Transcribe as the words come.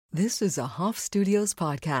This is a Hoff Studios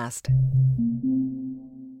podcast.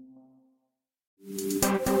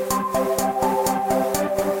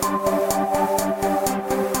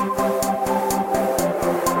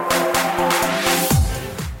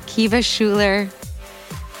 Kiva Schuler,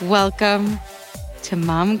 welcome to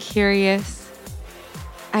Mom Curious.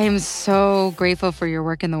 I am so grateful for your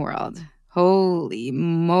work in the world. Holy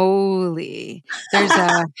moly. There's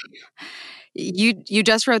a you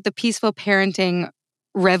just wrote the Peaceful Parenting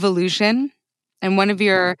Revolution, and one of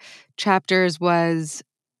your chapters was,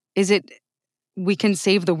 is it we can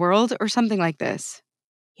save the world or something like this?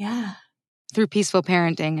 Yeah. Through peaceful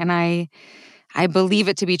parenting. And I believe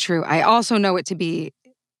it to be true. I also know it to be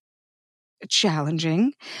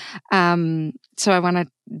challenging. So I want to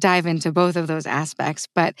dive into both of those aspects.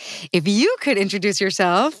 But if you could introduce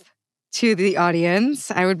yourself to the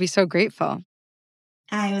audience, I would be so grateful.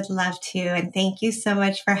 I would love to. And thank you so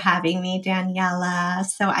much for having me, Daniela.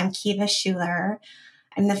 So I'm Kiva Schuler.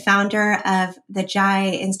 I'm the founder of the Jai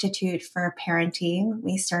Institute for Parenting.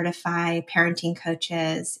 We certify parenting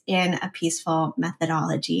coaches in a peaceful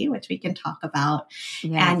methodology, which we can talk about.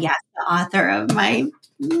 Yeah. And yes, the author of my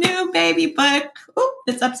new baby book.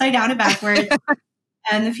 It's upside down and backwards.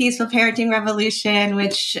 And the Peaceful Parenting Revolution,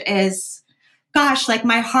 which is, gosh, like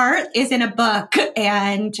my heart is in a book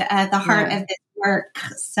and the heart of this work.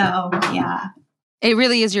 So, yeah. It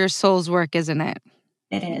really is your soul's work, isn't it?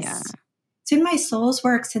 It is. Yeah. It's been my soul's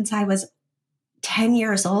work since I was 10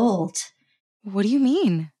 years old. What do you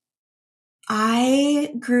mean?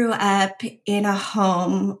 I grew up in a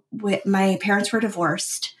home with my parents were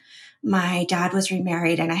divorced. My dad was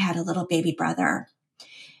remarried and I had a little baby brother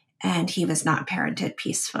and he was not parented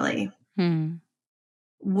peacefully.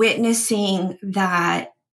 Witnessing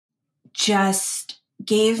that just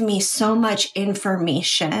gave me so much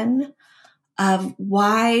information of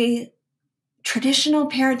why traditional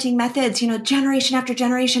parenting methods, generation after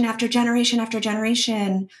generation after generation after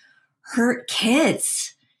generation hurt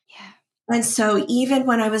kids. Yeah. And so even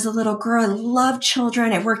when I was a little girl, I loved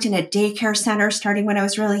children. I worked in a daycare center starting when I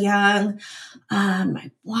was really young. I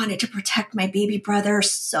wanted to protect my baby brother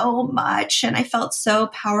so much and I felt so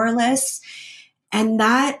powerless. And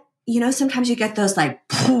that, sometimes you get those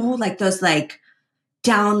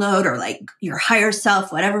download or like your higher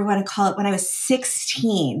self, whatever you want to call it. When I was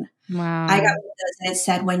 16, Wow. I got one of those and it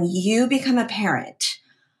said, when you become a parent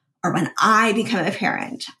or when I become a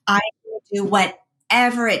parent, I will do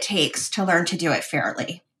whatever it takes to learn to do it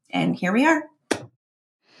fairly. And here we are.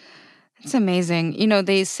 It's amazing.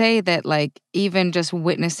 They say that even just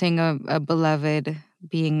witnessing a beloved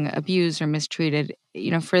being abused or mistreated,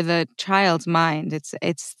 for the child's mind,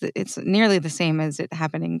 it's nearly the same as it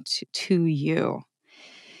happening to you.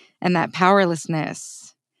 And that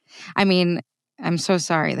powerlessness. I mean, I'm so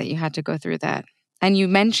sorry that you had to go through that. And you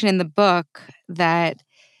mention in the book that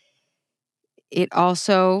it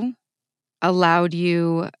also allowed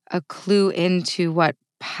you a clue into what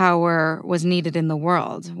power was needed in the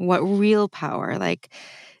world, what real power,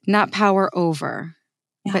 not power over,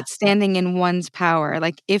 but standing in one's power.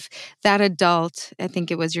 Like if that adult, I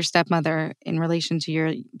think it was your stepmother in relation to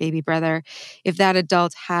your baby brother, if that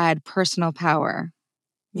adult had personal power,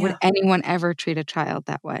 would anyone ever treat a child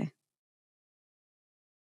that way?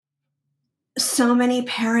 So many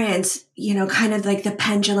parents, kind of like the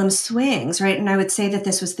pendulum swings, right? And I would say that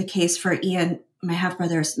this was the case for Ian, my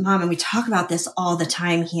half-brother's mom. And we talk about this all the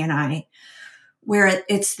time, he and I, where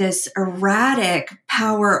it's this erratic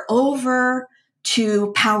power over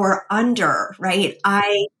to power under, right?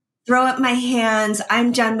 I throw up my hands.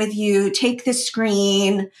 I'm done with you. Take the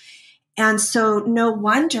screen. And so no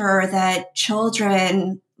wonder that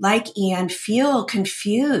children like Ian feel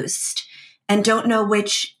confused and don't know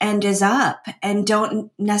which end is up and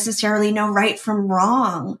don't necessarily know right from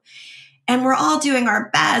wrong. And we're all doing our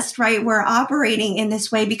best, right? We're operating in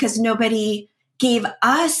this way because nobody gave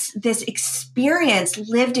us this experience,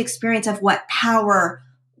 lived experience of what power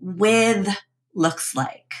with looks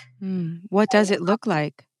like. What does it look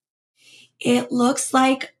like? It looks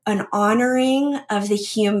like an honoring of the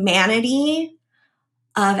humanity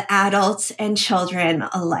of adults and children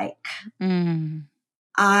alike.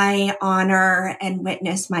 I honor and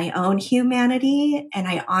witness my own humanity, and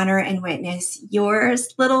I honor and witness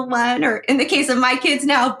yours, little one, or in the case of my kids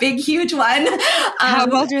now, big, huge one. How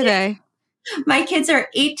old are they? My kids are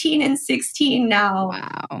 18 and 16 now.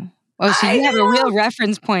 Wow. Oh, so you have a real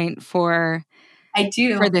reference point for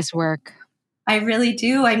this work. I really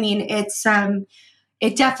do. I mean,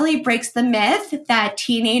 it definitely breaks the myth that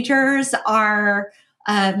teenagers are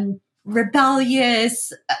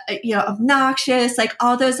rebellious, obnoxious, like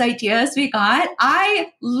all those ideas we got.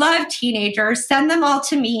 I love teenagers. Send them all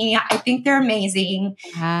to me. I think they're amazing.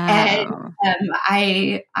 And Wow.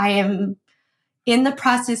 I am in the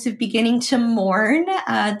process of beginning to mourn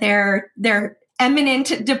their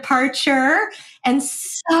imminent departure, and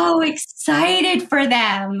so excited for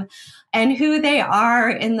them and who they are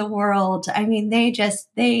in the world. I mean,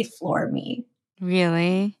 they floor me.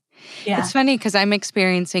 Really? Yeah. It's funny because I'm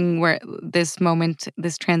experiencing this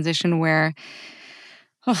transition where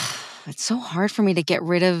it's so hard for me to get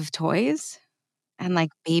rid of toys and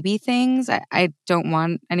like baby things. I don't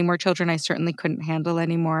want any more children. I certainly couldn't handle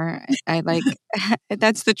anymore. I like,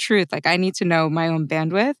 that's the truth. Like, I need to know my own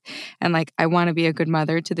bandwidth, and like, I want to be a good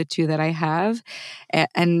mother to the two that I have.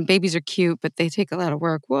 And babies are cute, but they take a lot of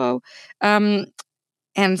work. Whoa. And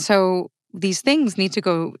so these things need to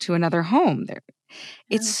go to another home.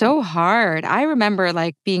 It's so hard. I remember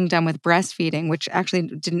like being done with breastfeeding, which actually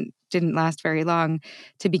didn't last very long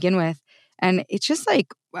to begin with. And it's just like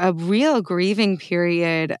a real grieving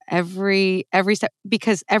period every step,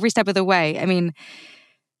 because every step of the way, I mean,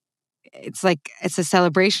 it's like it's a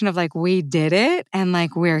celebration of like we did it, and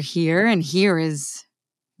like we're here, and here is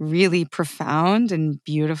really profound and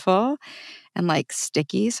beautiful and like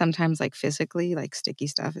sticky, sometimes like physically, like sticky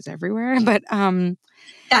stuff is everywhere. But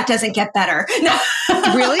that doesn't get better. No.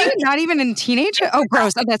 really? Not even in teenage? Oh,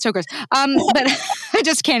 gross. Oh, that's so gross. But I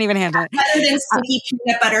just can't even handle it. Better than sticky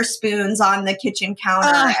peanut butter spoons on the kitchen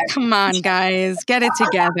counter. Come on, guys. Get it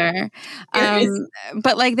together.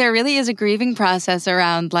 But like there really is a grieving process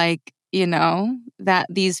around like, that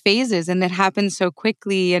these phases, and it happens so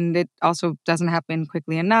quickly, and it also doesn't happen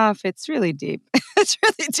quickly enough. It's really deep. It's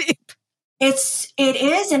really deep. It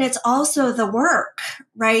is, and it's also the work,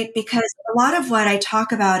 right? Because a lot of what I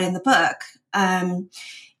talk about in the book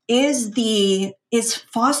is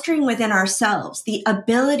fostering within ourselves the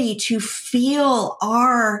ability to feel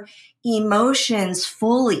our emotions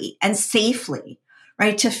fully and safely,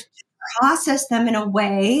 right? To process them in a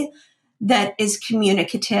way that is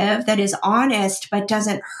communicative, that is honest, but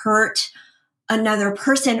doesn't hurt another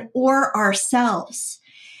person or ourselves.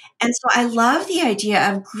 And so I love the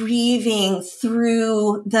idea of grieving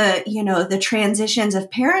through the transitions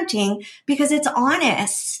of parenting, because it's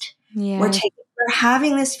honest. Yeah. We're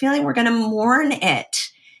having this feeling, we're going to mourn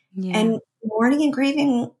it. Yeah. And mourning and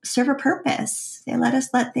grieving serve a purpose. They let us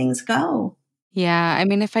let things go. Yeah. I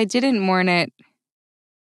mean, if I didn't mourn it,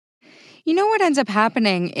 what ends up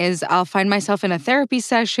happening is I'll find myself in a therapy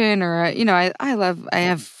session, or, I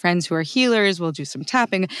have friends who are healers. We'll do some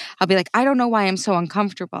tapping. I'll be like, I don't know why I'm so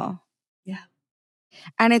uncomfortable. Yeah.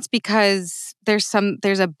 And it's because there's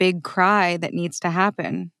a big cry that needs to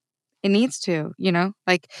happen. It needs to,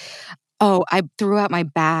 like, oh, I threw out my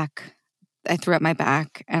back.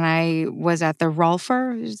 And I was at the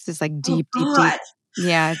Rolfer. It's this like deep.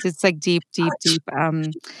 Yeah, it's like deep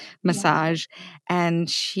massage. And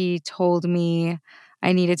she told me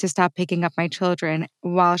I needed to stop picking up my children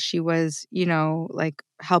while she was, like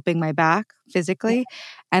helping my back physically,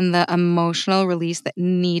 and the emotional release that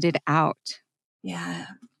needed out. Yeah,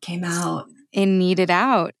 came out. It needed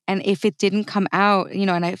out. And if it didn't come out,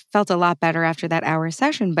 and I felt a lot better after that hour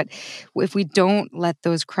session, but if we don't let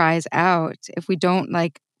those cries out, if we don't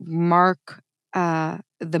like mark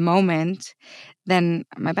the moment, then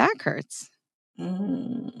my back hurts.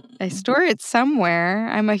 I store it somewhere.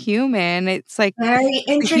 I'm a human. It's like very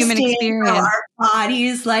interesting. Human experience. How our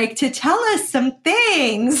bodies like to tell us some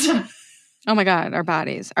things. Oh my God, our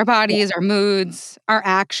bodies, our moods, our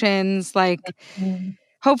actions. Like,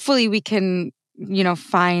 hopefully we can,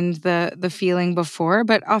 find the feeling before.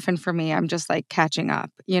 But often for me, I'm just like catching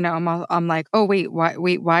up. I'm like, oh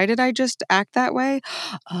why did I just act that way?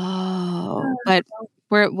 Oh, but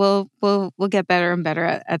we'll get better and better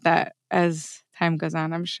at that as time goes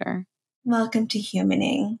on, I'm sure. Welcome to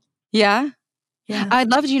humaning. Yeah. Yeah. I'd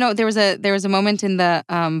love to, there was a moment in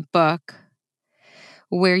the book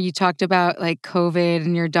where you talked about like COVID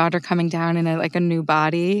and your daughter coming down in a new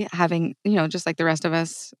body, having, just like the rest of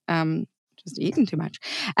us, just eating too much.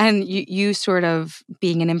 And you sort of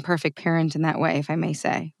being an imperfect parent in that way, if I may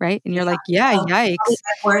say, right? And you're like, yikes.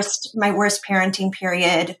 My worst parenting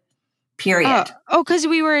period. Because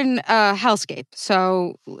we were in hellscape.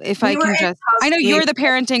 So if I know you're the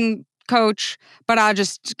parenting coach, but I'm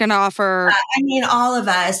just going to offer. All of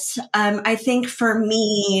us. I think for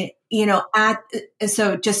me,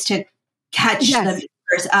 so just to catch the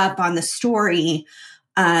viewers up on the story,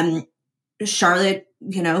 Charlotte,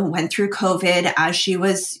 went through COVID as she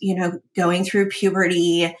was, going through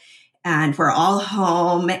puberty. and we're all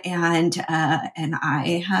home, and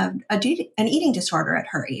I have an eating disorder at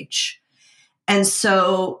her age. And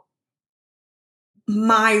so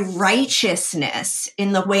my righteousness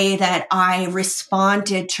in the way that I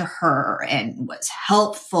responded to her and was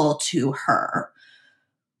helpful to her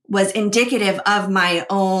was indicative of my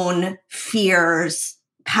own fears,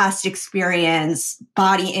 past experience,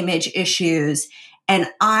 body image issues. And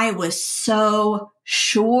I was so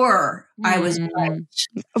sure I was right.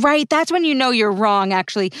 Right. That's when you know you're wrong,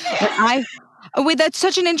 actually. Wait, that's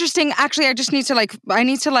such an interesting, actually, I just need to I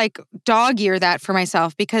need to dog ear that for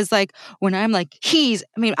myself, because when I'm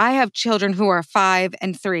I have children who are 5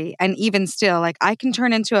 and 3, and even still, I can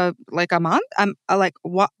turn into a month. I'm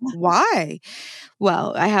why?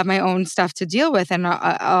 Well, I have my own stuff to deal with, and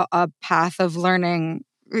a path of learning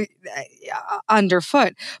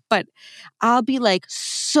underfoot, but I'll be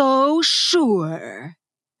so sure.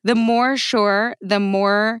 The more sure, the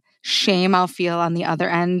more shame I'll feel on the other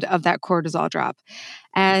end of that cortisol drop.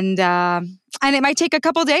 And it might take a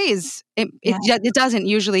couple days. It doesn't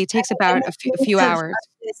usually. It takes about a few hours.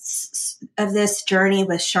 Of this journey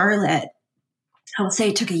with Charlotte, I will say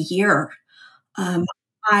it took a year.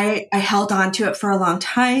 I held on to it for a long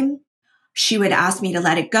time. She would ask me to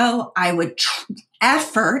let it go. I would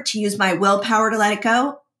effort to use my willpower to let it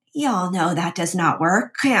go. Y'all know that does not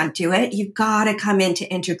work. Can't do it. You've got to come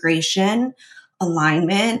into integration,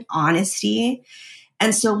 alignment, honesty.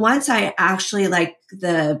 And so once I actually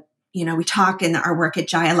we talk in our work at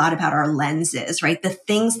Jai a lot about our lenses, right? The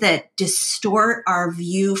things that distort our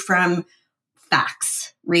view from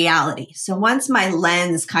facts, reality. So once my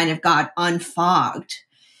lens kind of got unfogged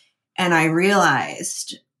and I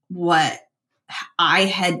realized what I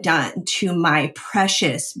had done to my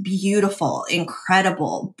precious, beautiful,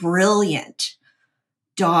 incredible, brilliant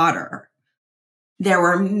daughter, there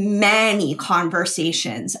were many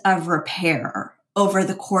conversations of repair over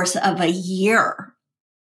the course of a year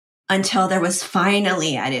until there was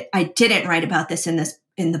finally, I didn't write about this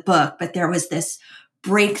in the book, but there was this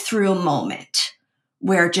breakthrough moment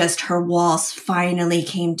where just her walls finally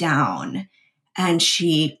came down and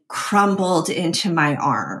she crumbled into my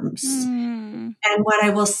arms. And what I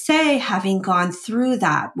will say, having gone through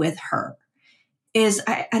that with her, is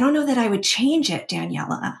I don't know that I would change it,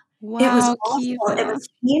 Daniela. Wow, it was awful. Kiva. It was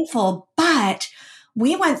painful, but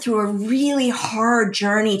we went through a really hard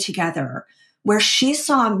journey together where she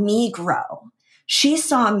saw me grow. She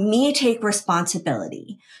saw me take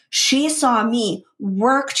responsibility. She saw me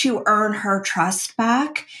work to earn her trust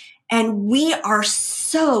back. And we are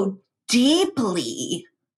so deeply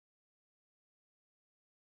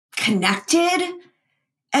connected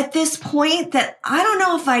at this point that I don't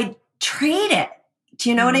know if I'd trade it. Do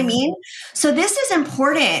you know what I mean? So this is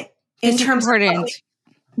important in terms of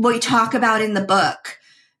what we talk about in the book,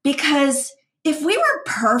 because if we were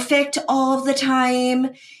perfect all of the time,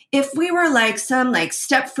 if we were some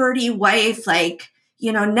Stepfordy wife,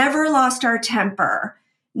 never lost our temper,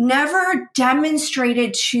 never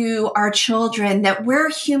demonstrated to our children that we're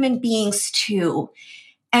human beings too,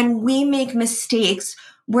 and we make mistakes,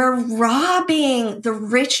 we're robbing the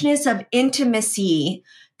richness of intimacy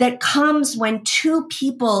that comes when two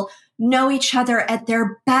people know each other at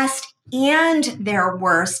their best and their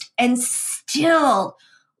worst and still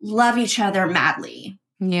love each other madly.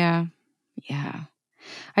 Yeah. Yeah.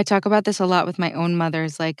 I talk about this a lot with my own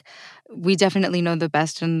mothers. We definitely know the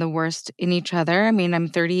best and the worst in each other. I mean, I'm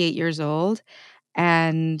 38 years old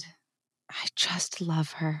and I just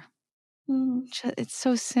love her. It's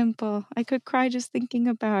so simple. I could cry just thinking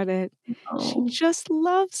about it. Oh. She just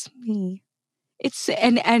loves me. It's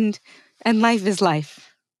and life is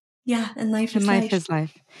life. Yeah, and life is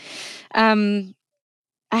life. I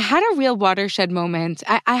had a real watershed moment.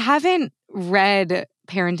 I haven't read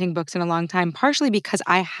parenting books in a long time, partially because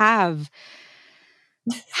I have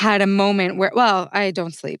had a moment where, I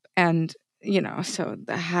don't sleep. And, so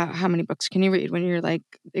how many books can you read when you're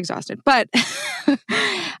exhausted? But,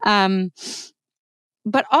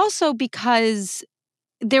 but also because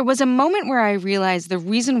there was a moment where I realized the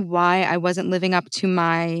reason why I wasn't living up to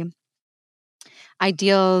my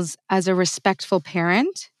ideals as a respectful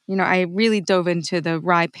parent. I really dove into the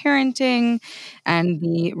Rye parenting and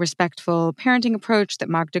the respectful parenting approach that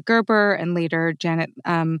Magda Gerber and later Janet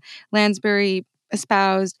Lansbury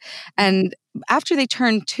espoused. And after they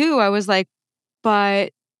turned 2, I was like,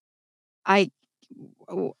 but I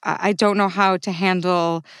don't know how to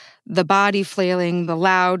handle the body flailing, the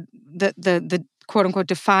loud, the quote unquote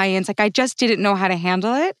defiance. I just didn't know how to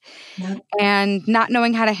handle it. Yeah. And not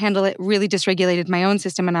knowing how to handle it really dysregulated my own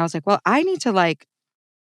system. And I was like, well, I need to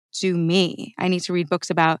do me. I need to read books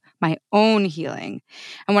about my own healing.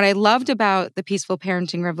 And what I loved about the Peaceful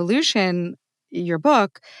Parenting Revolution, your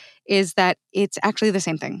book, is that it's actually the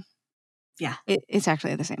same thing. Yeah. It's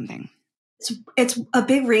actually the same thing. It's a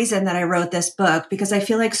big reason that I wrote this book, because I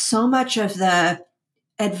feel like so much of the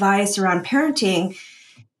advice around parenting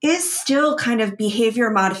is still kind of behavior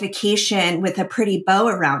modification with a pretty bow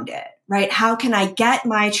around it, right? How can I get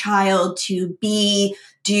my child to be,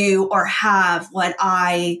 do, or have what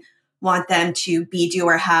I want them to be, do,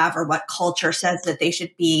 or have, or what culture says that they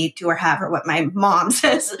should be, do, or have, or what my mom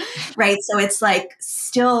says, right? So it's like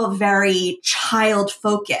still very child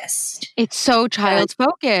focused. It's so child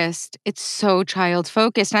focused. It's so child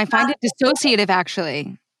focused. And I find it dissociative,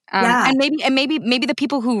 actually. Yeah. And maybe the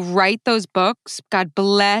people who write those books, God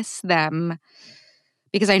bless them,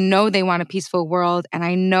 because I know they want a peaceful world and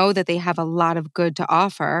I know that they have a lot of good to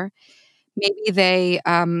offer. Maybe they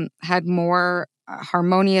had more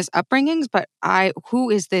harmonious upbringings, but who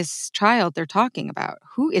is this child they're talking about?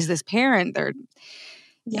 Who is this parent they're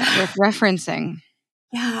referencing?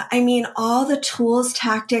 Yeah. I mean, all the tools,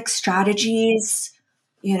 tactics, strategies,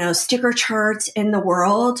 sticker charts in the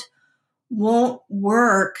world won't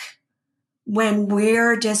work when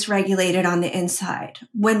we're dysregulated on the inside,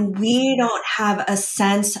 when we don't have a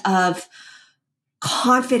sense of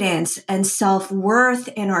confidence and self-worth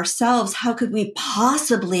in ourselves. How could we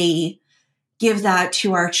possibly give that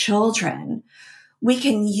to our children? We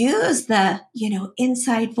can use the,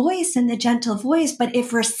 inside voice and the gentle voice, but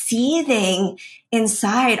if we're seething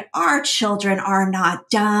inside, our children are not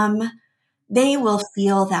dumb. They will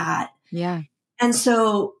feel that. Yeah. And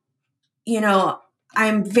so,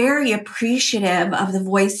 I'm very appreciative of the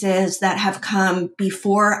voices that have come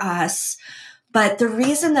before us. But the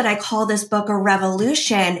reason that I call this book a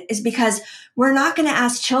revolution is because we're not going to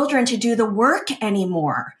ask children to do the work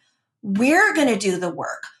anymore. We're going to do the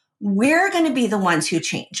work. We're going to be the ones who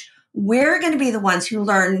change. We're going to be the ones who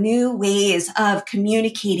learn new ways of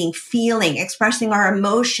communicating, feeling, expressing our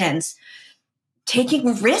emotions,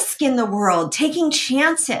 taking risk in the world, taking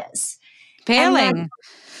chances. Failing.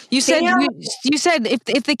 You said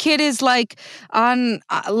if the kid is on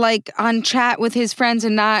chat with his friends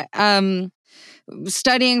and not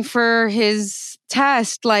studying for his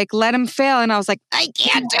test, let him fail. And I was like, I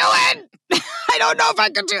can't do it. I don't know if I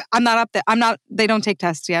can do it. I'm not up there. They don't take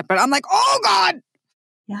tests yet, but I'm like, oh God.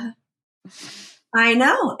 Yeah. I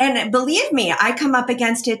know. And believe me, I come up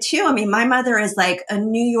against it too. I mean, my mother is like a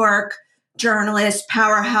New York journalist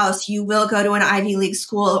powerhouse. You will go to an Ivy League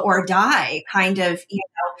school or die kind of,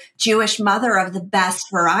 Jewish mother of the best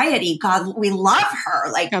variety. God, we love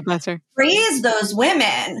her. God bless her. Praise those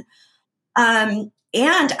women. And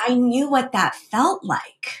I knew what that felt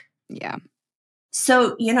like. Yeah.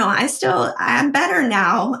 So, I'm better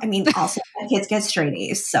now. I mean, also my kids get straight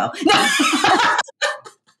A's. So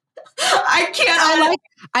I can't.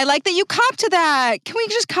 I like that you cop to that. Can we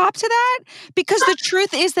just cop to that? Because the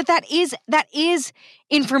truth is that is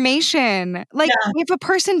information. If a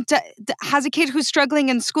person has a kid who's struggling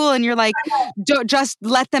in school and you're like, don't just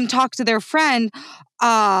let them talk to their friend. So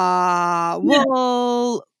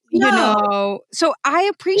I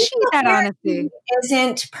appreciate that honesty.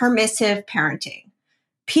 Isn't permissive parenting.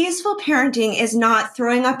 Peaceful parenting is not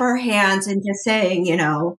throwing up our hands and just saying,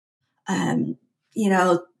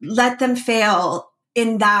 let them fail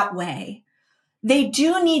in that way. They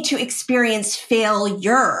do need to experience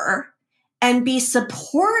failure and be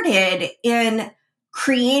supported in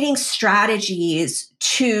creating strategies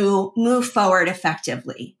to move forward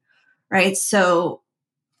effectively, right? So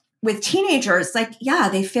with teenagers,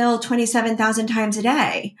 they fail 27,000 times a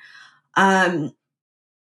day. I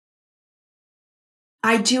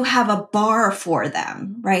do have a bar for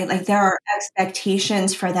them, right? There are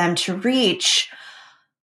expectations for them to reach.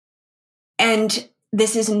 And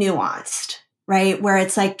this is nuanced, right? Where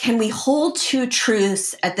it's can we hold two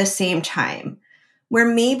truths at the same time? Where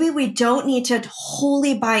maybe we don't need to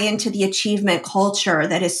wholly buy into the achievement culture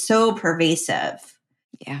that is so pervasive.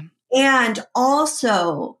 Yeah. And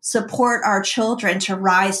also support our children to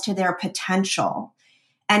rise to their potential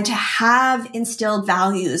and to have instilled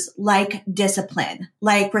values like discipline,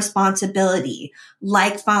 like responsibility,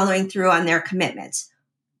 like following through on their commitments.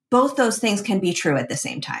 Both those things can be true at the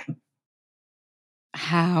same time.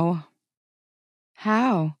 How?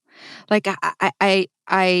 You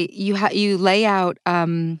lay out,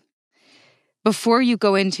 before you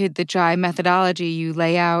go into the JAI methodology, you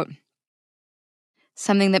lay out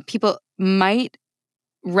something that people might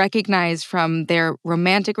recognize from their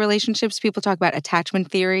romantic relationships. People talk about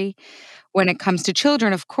attachment theory when it comes to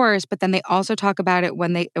children, of course, but then they also talk about it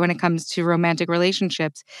when it comes to romantic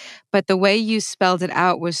relationships. But the way you spelled it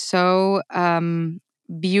out was so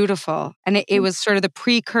beautiful. And it was sort of the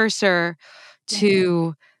precursor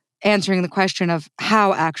to answering the question of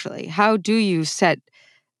how do you set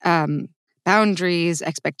boundaries,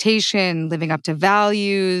 expectation, living up to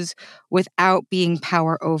values without being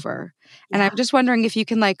power over. And I'm just wondering if you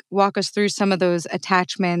can walk us through some of those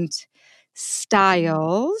attachment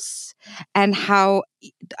styles and how,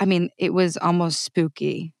 it was almost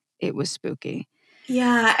spooky. It was spooky.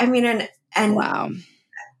 Yeah. I mean, and wow.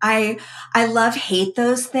 I hate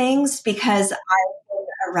those things because I've been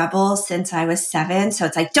a rebel since I was 7. So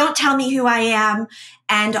it's like, don't tell me who I am.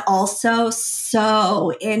 And also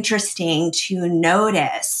so interesting to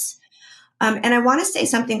notice. And I want to say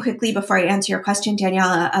something quickly before I answer your question,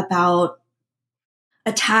 Daniela, about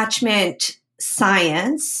attachment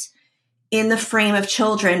science in the frame of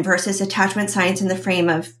children versus attachment science in the frame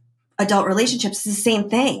of adult relationships is the same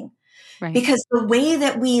thing. Right. Because the way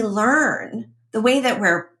that we learn, the way that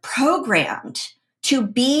we're programmed to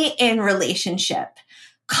be in relationship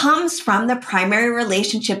comes from the primary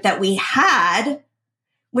relationship that we had,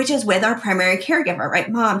 which is with our primary caregiver, right?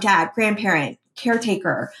 Mom, dad, grandparent,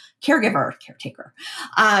 caregiver.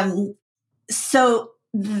 So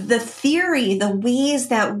the theory, the ways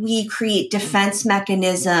that we create defense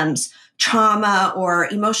mechanisms, trauma or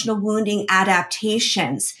emotional wounding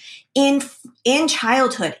adaptations in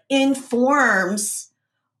childhood informs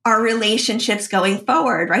our relationships going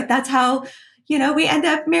forward, right? That's how, we end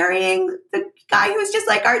up marrying the guy who's just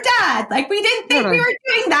like our dad. Like we didn't think we were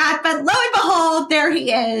doing that, but lo and behold, there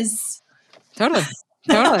he is. Totally.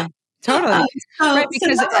 Right,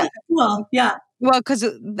 Because cool. Yeah. Well, because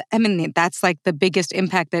that's like the biggest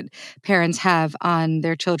impact that parents have on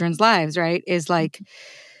their children's lives, right? Is letting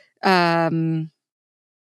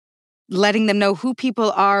them know who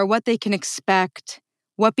people are, what they can expect,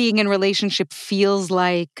 what being in relationship feels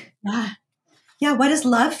like. Yeah. What does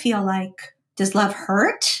love feel like? Does love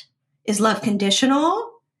hurt? Is love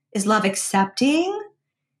conditional? Is love accepting?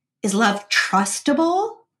 Is love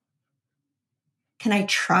trustable? Can I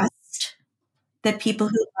trust that people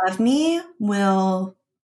who love me will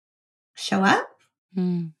show up?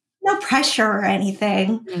 No pressure or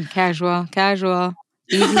anything. Casual.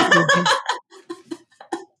 Easy.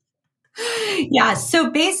 Yeah.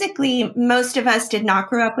 So basically, most of us did not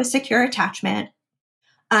grow up with secure attachment.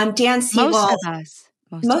 Dan Siegel.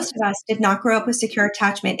 Most of us did not grow up with secure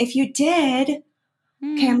attachment. If you did,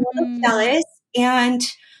 okay, I'm a little jealous and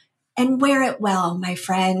wear it well, my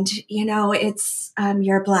friend. It's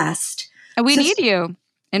you're blessed. We need you.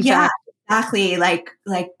 In fact. Exactly. Like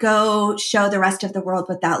go show the rest of the world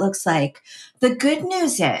what that looks like. The good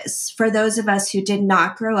news is for those of us who did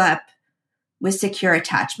not grow up with secure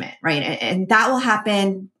attachment, right? And that will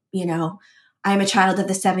happen, I'm a child of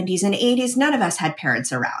the 70s and 80s. None of us had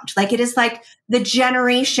parents around. Like it is like the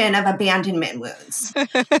generation of abandonment wounds.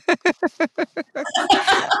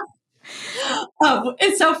 Oh,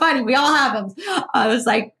 it's so funny. We all have them. I was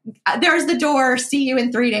like, there's the door. See you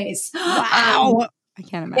in 3 days. Wow. I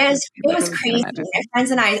can't imagine. It was crazy. My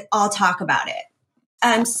friends and I all talk about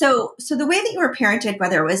it. So the way that you were parented,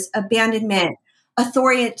 whether it was abandonment,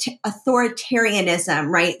 authoritarianism,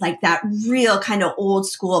 right? Like that real kind of old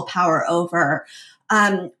school power over,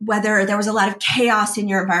 whether there was a lot of chaos in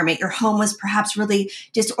your environment, your home was perhaps really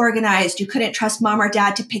disorganized, you couldn't trust mom or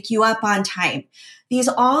dad to pick you up on time. These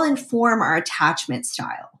all inform our attachment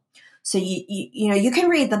style. So you can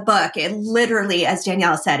read the book. It literally, as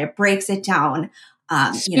Danielle said, it breaks it down.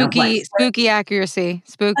 Spooky accuracy.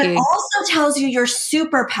 Spooky. But also tells you your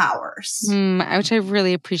superpowers. Which I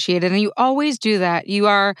really appreciated. And you always do that. You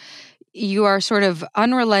are sort of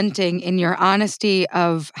unrelenting in your honesty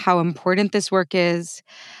of how important this work is,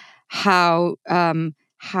 how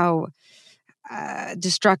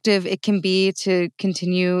destructive it can be to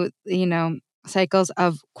continue, cycles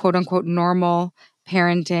of quote unquote normal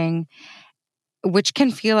parenting, which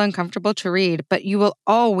can feel uncomfortable to read, but you will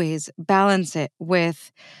always balance it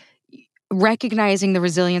with recognizing the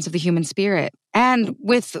resilience of the human spirit and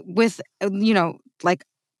with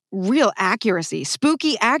real accuracy,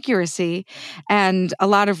 spooky accuracy, and a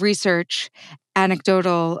lot of research,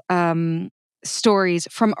 anecdotal stories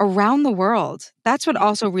from around the world. That's what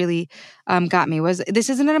also really got me was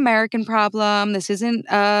this isn't an American problem. This isn't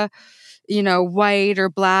white or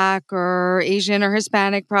black or Asian or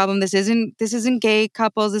Hispanic problem. This isn't gay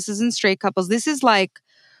couples. This isn't straight couples. This is like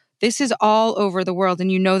this is all over the world.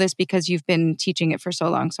 And you know this because you've been teaching it for so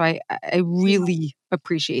long. So I really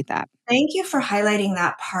appreciate that. Thank you for highlighting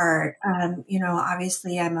that part.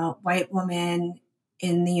 Obviously, I'm a white woman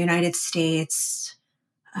in the United States.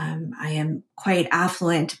 I am quite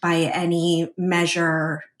affluent by any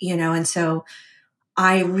measure, and so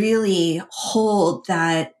I really hold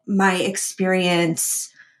that my experience,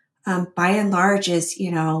 by and large, is,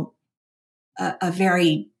 a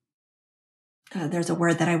very, there's a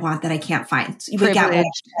word that I want that I can't find. You would get what I'm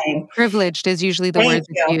Privileged. saying. Privileged is usually the Thank word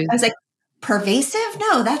that's you. used. I was like, pervasive?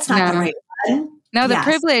 No, that's not the No. right one. No, the Yes.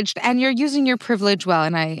 privileged, and you're using your privilege well,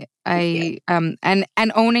 and Thank you.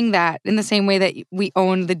 and owning that in the same way that we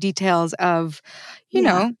own the details of,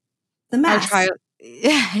 Yeah. The our mess. child.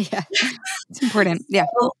 Yeah, it's important. Yeah,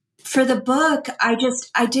 So for the book, I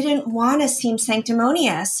didn't want to seem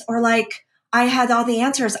sanctimonious or like I had all the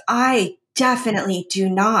answers. I definitely do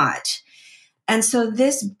not. And so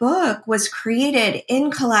this book was created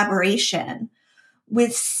in collaboration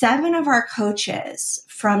with 7 of our coaches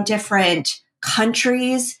from different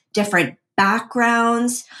countries, different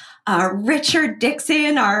backgrounds. Richard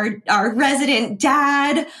Dixon, our resident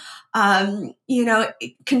dad,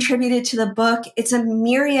 contributed to the book. It's a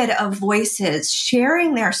myriad of voices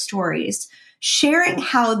sharing their stories, sharing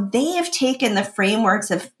how they have taken the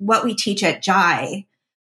frameworks of what we teach at JAI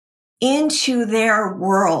into their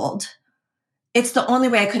world. It's the only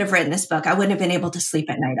way I could have written this book. I wouldn't have been able to sleep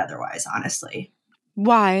at night otherwise, honestly.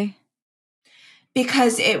 why?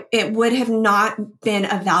 Because it would have not been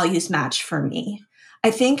a values match for me.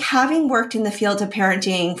 I think having worked in the field of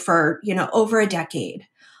parenting for, over a decade,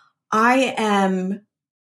 I am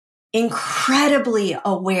incredibly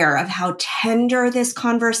aware of how tender this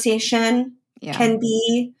conversation can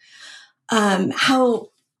be, how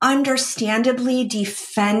understandably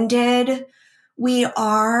defended we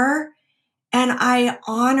are. And I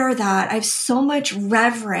honor that. I have so much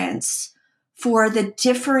reverence for the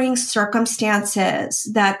differing circumstances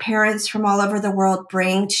that parents from all over the world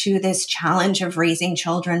bring to this challenge of raising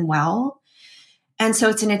children well. And so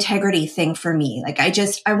it's an integrity thing for me. Like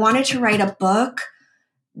I wanted to write a book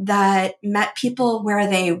that met people where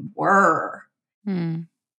they were. Mm.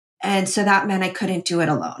 And so that meant I couldn't do it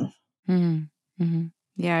alone. Mm. Mm-hmm.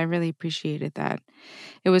 Yeah, I really appreciated that.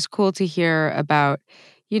 It was cool to hear about,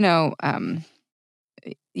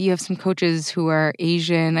 you have some coaches who are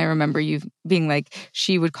Asian. I remember you being like,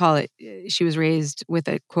 she would call it, she was raised with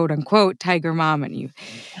a quote unquote tiger mom. And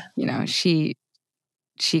she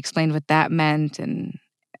explained what that meant and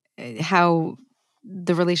how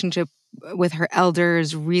the relationship with her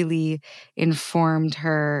elders really informed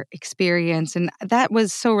her experience. And that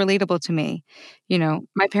was so relatable to me.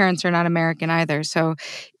 My parents are not American either. So,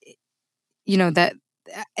 that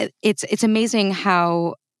it's amazing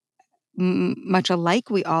how much alike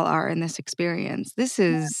we all are in this experience. This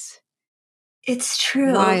is It's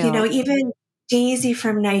true. wild. Even Daisy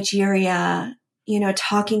from Nigeria,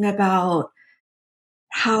 talking about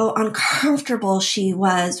how uncomfortable she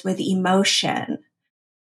was with emotion.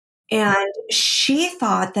 And she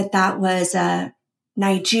thought that that was a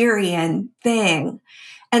Nigerian thing.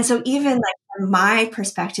 And so even like from my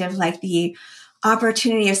perspective, like the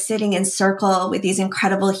opportunity of sitting in circle with these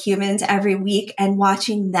incredible humans every week and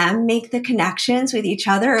watching them make the connections with each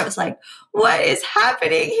other, it was like, what is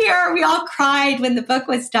happening here? We all cried when the book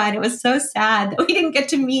was done. It was so sad that we didn't get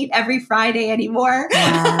to meet every Friday anymore.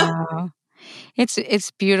 Wow.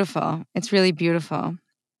 It's beautiful. It's really beautiful.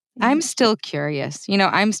 I'm still curious.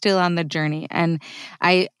 I'm still on the journey. And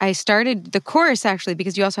I started the course actually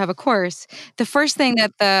because you also have a course. The first thing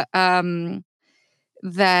that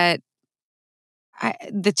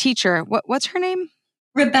the teacher, what's her name?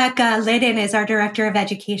 Rebecca Liddon is our director of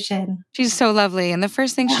education. She's so lovely. And the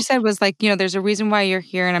first thing she said was like, there's a reason why you're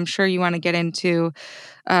here. And I'm sure you want to get into,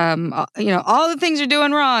 all the things you're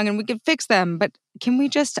doing wrong and we can fix them. But can we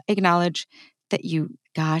just acknowledge that you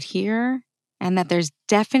got here and that there's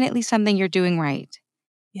definitely something you're doing right?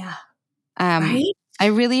 Yeah. Right? I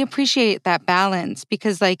really appreciate that balance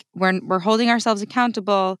because like we're holding ourselves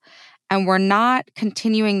accountable and we're not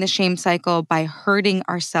continuing the shame cycle by hurting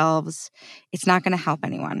ourselves. It's not going to help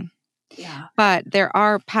anyone. Yeah. But there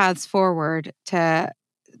are paths forward to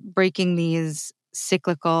breaking these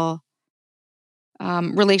cyclical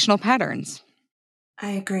relational patterns.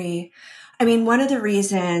 I agree. I mean, one of the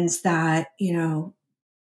reasons that,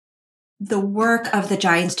 the work of the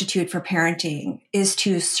JAI Institute for Parenting is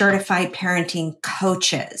to certified parenting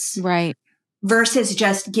coaches. Right. Versus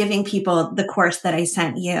just giving people the course that I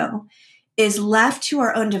sent you, is left to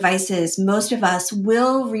our own devices. Most of us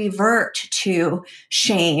will revert to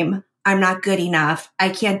shame, I'm not good enough. I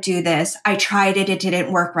can't do this. I tried it. It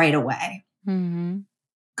didn't work right away. Mm-hmm.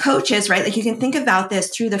 Coaches, right? Like you can think about this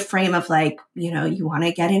through the frame of like, you want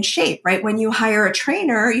to get in shape, right? When you hire a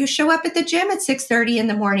trainer, you show up at the gym at 6:30 in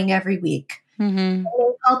the morning every week. Mm-hmm. They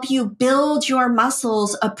help you build your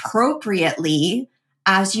muscles appropriately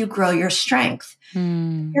as you grow your strength.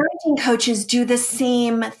 Mm. Parenting coaches do the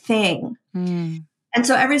same thing. Mm. And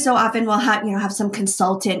so every so often we'll have some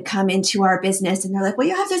consultant come into our business and they're like, well,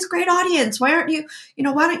 you have this great audience. Why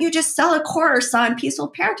don't you just sell a course on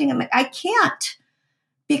peaceful parenting? I'm like, I can't,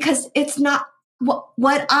 because it's not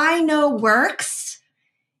what I know works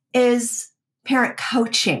is parent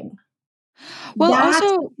coaching. Well, That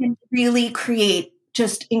also, can really create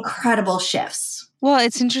just incredible shifts. well,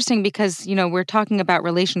 it's interesting because, we're talking about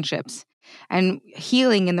relationships and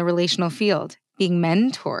healing in the relational field, being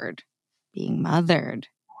mentored, being mothered,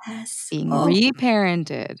 Yes. being Oh,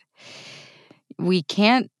 reparented. We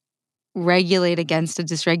can't regulate against a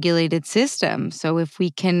dysregulated system. So if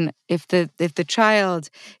the child,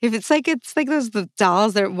 if it's like the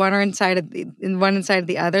dolls that one are inside of one inside of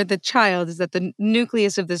the other, the child is at the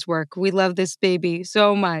nucleus of this work. We love this baby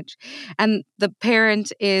so much. And the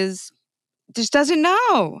parent just doesn't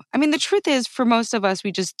know. I mean, the truth is, for most of us,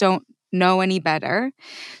 we just don't know any better.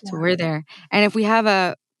 So yeah. we're there. And if we have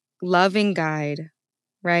a loving guide,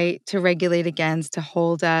 right, to regulate against, to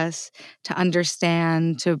hold us, to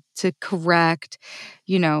understand, to correct,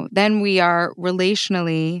 then we are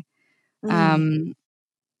relationally Mm.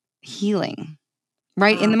 healing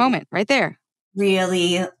right in Wow. the moment, right there.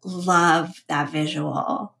 Really love that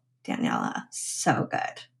visual, Daniela. So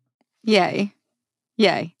good. Yay.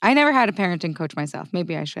 Yay. I never had a parenting coach myself.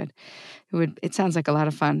 Maybe I should. It sounds like a lot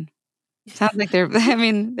of fun. Sounds like they're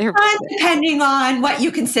Depending on what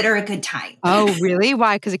you consider a good time. Oh, really?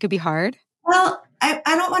 Why? Because it could be hard? Well, I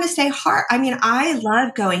don't want to say hard. I mean, I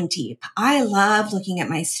love going deep. I love looking at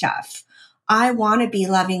my stuff. I want to be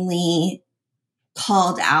lovingly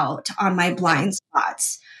called out on my blind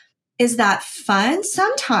spots. Is that fun?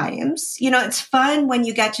 Sometimes. It's fun when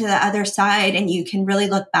you get to the other side and you can really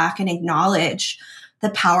look back and acknowledge the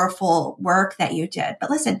powerful work that you did. But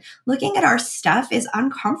listen, looking at our stuff is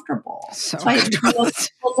uncomfortable. So That's why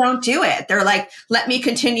most people don't do it. They're like, let me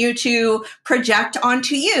continue to project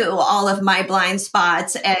onto you all of my blind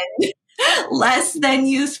spots and less than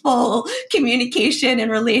useful communication and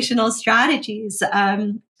relational strategies.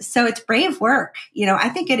 So it's brave work. I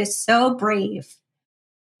think it is so brave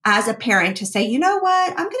as a parent to say, you know what,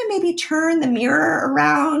 I'm going to maybe turn the mirror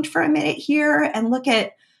around for a minute here and look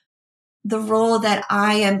at the role that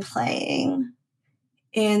I am playing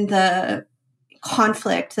in the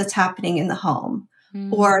conflict that's happening in the home,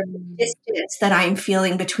 or the distance that I'm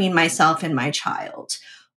feeling between myself and my child,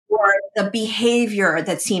 or the behavior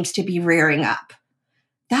that seems to be rearing up.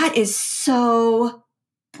 That is so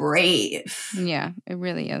brave. Yeah, it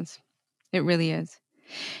really is. It really is.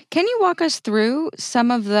 Can you walk us through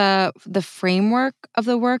some of the framework of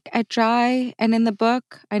the work at Jai and in the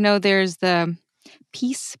book? I know there's the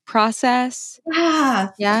peace process. Yeah.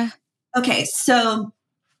 Yeah. Okay. So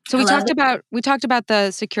we talked about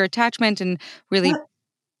the secure attachment and really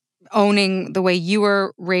owning the way you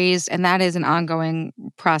were raised, and that is an ongoing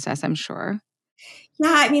process, I'm sure.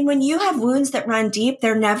 Yeah, I mean, when you have wounds that run deep,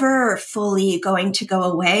 they're never fully going to go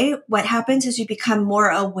away. What happens is you become more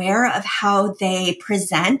aware of how they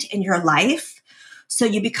present in your life. So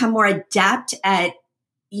you become more adept at,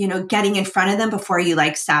 getting in front of them before you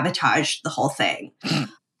sabotage the whole thing.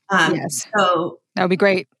 Yes. So that would be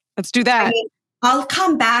great. Let's do that. I mean, I'll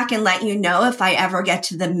come back and let you know if I ever get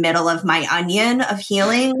to the middle of my onion of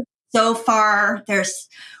healing. So far,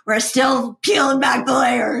 we're still peeling back the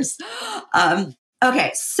layers.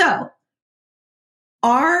 Okay, so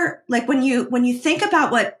when you think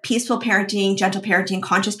about what peaceful parenting, gentle parenting,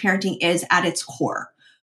 conscious parenting is at its core,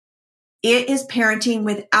 it is parenting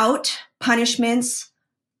without punishments,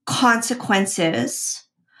 consequences,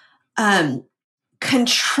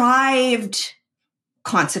 contrived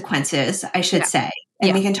consequences, I should say.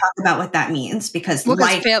 And we can talk about what that means because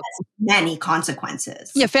life has many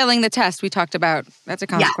consequences. Yeah, failing the test we talked about, that's a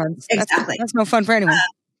consequence. Yeah, exactly. That's no fun for anyone.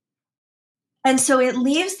 And so it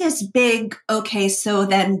leaves this big, okay, so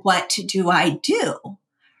then what do I do?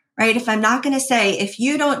 Right? If I'm not going to say, if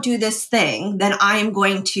you don't do this thing, then I'm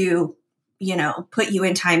going to, put you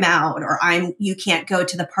in timeout, or you can't go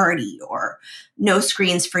to the party, or no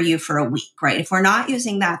screens for you for a week, right? If we're not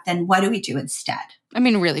using that, then what do we do instead? I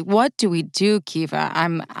mean, really, what do we do, Kiva?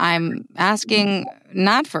 I'm asking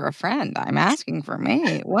not for a friend. I'm asking for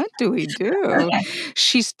me. What do we do? Okay.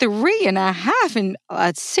 She's 3.5,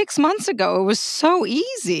 and 6 months ago, it was so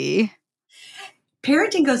easy.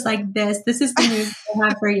 parenting goes like this. This is the news I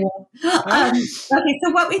have for you. Okay,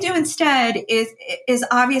 so what we do instead is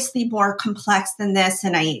obviously more complex than this,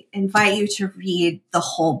 and I invite you to read the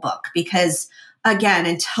whole book because, again,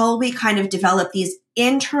 until we kind of develop these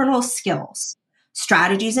internal skills,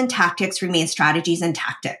 strategies and tactics remain strategies and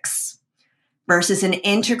tactics versus an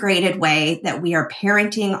integrated way that we are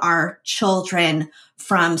parenting our children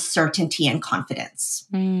from certainty and confidence.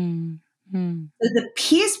 Mm. So the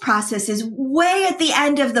peace process is way at the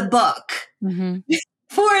end of the book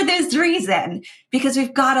for this reason, because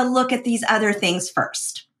we've got to look at these other things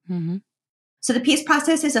first. So the peace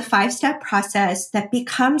process is a 5-step process that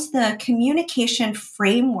becomes the communication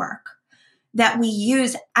framework that we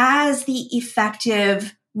use as the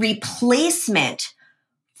effective replacement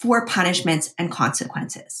for punishments and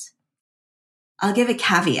consequences. I'll give a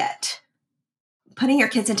caveat. Putting your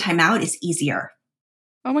kids in timeout is easier.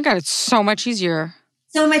 Oh my God, it's so much easier.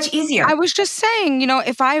 So much easier. I was just saying,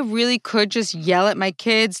 if I really could just yell at my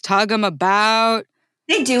kids, tug them about,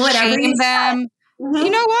 they do whatever shame them. You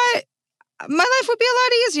know what? My life would be a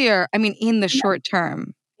lot easier. I mean, in the short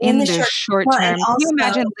term. In the short term. Can you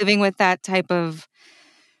imagine living with that type of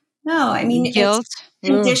guilt? It's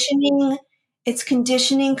conditioning. It's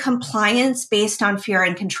conditioning compliance based on fear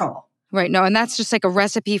and control. Right. No, and that's just like a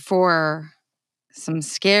recipe for some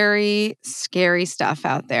scary, scary stuff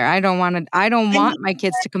out there. I don't want my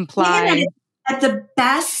kids to comply. At the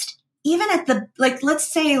best, even at the, let's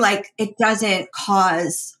say it doesn't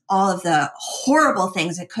cause all of the horrible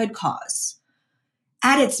things it could cause.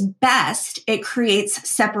 At its best, it creates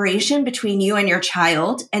separation between you and your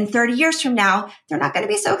child. And 30 years from now, they're not going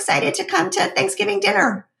to be so excited to come to Thanksgiving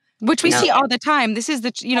dinner. Which we see all the time. This is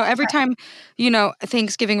every time,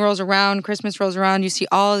 Thanksgiving rolls around, Christmas rolls around, you see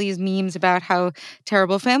all these memes about how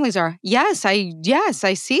terrible families are. Yes, I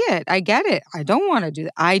see it. I get it. I don't want to do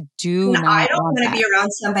that. I don't want to be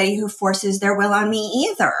around somebody who forces their will on me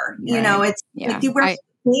either. Right.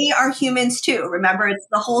 We are humans too. Remember, it's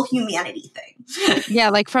the whole humanity thing.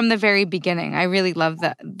 Yeah, from the very beginning. I really love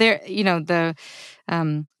that.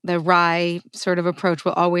 The Rye sort of approach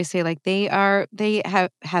will always say they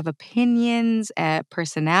have opinions,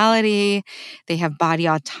 personality, they have body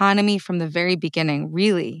autonomy from the very beginning.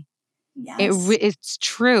 Really, yes. It's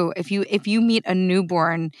true. If you meet a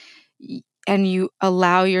newborn and you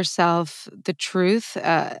allow yourself the truth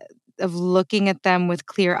of looking at them with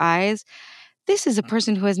clear eyes, this is a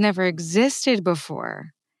person who has never existed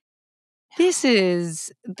before. This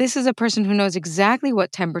is a person who knows exactly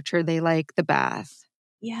what temperature they like the bath.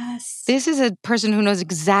 Yes. This is a person who knows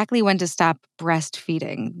exactly when to stop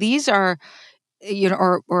breastfeeding. These are,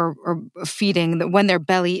 or feeding when their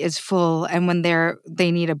belly is full and when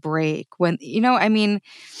they need a break. When, 100%.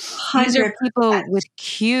 These are people with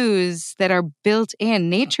cues that are built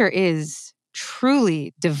in. Nature is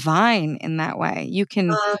truly divine in that way. You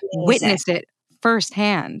can witness it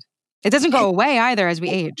firsthand. It doesn't go away either as we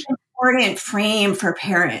age. Important frame for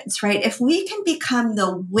parents, right? If we can become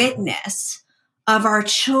the witness of our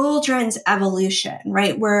children's evolution,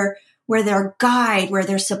 right? We're their guide, we're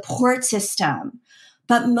their support system.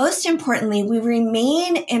 But most importantly, we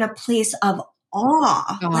remain in a place of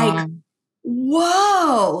awe.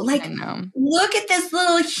 Whoa, look at this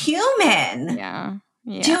little human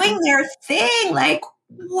doing their thing.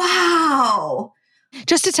 Wow.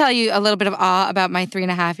 Just to tell you a little bit of awe about my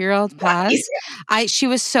 3.5-year-old Paz, she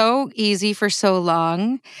was so easy for so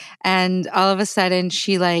long, and all of a sudden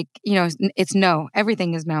she it's no.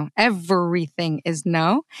 Everything is no. Everything is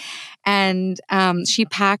no, and she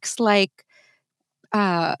packs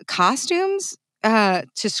costumes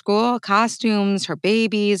to school, costumes, her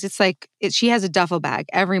babies. It's she has a duffel bag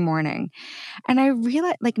every morning, and I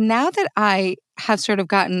realize now that I have sort of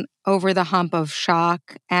gotten over the hump of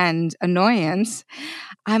shock and annoyance,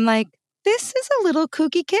 I'm this is a little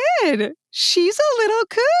kooky kid. She's a little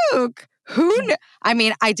kook.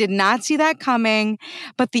 I did not see that coming,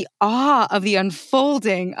 but the awe of the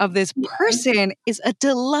unfolding of this person is a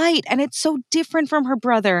delight. And it's so different from her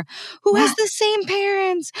brother, who has the same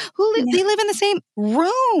parents, they live in the same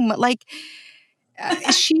room.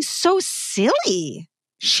 She's so silly.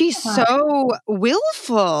 She's so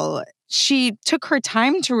willful. She took her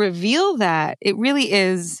time to reveal that. It really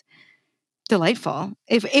is delightful.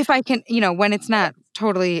 If I can, when it's not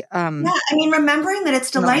totally remembering that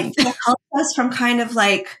it's delightful helps us from kind of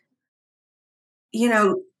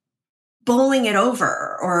bowling it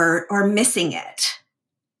over or missing it,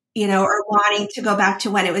 or wanting to go back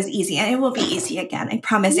to when it was easy. And it will be easy again, I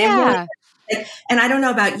promise. Yeah. And I don't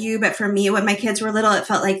know about you, but for me, when my kids were little, it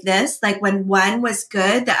felt like this. When one was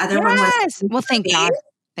good, the other one was well, thank God.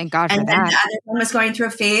 Thank God for that. And the other one was going through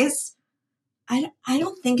a phase. I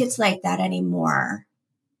don't think it's like that anymore.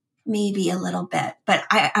 Maybe a little bit, but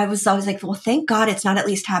I was always like, well, thank God it's not at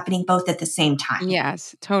least happening both at the same time.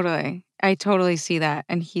 Yes, totally. I totally see that.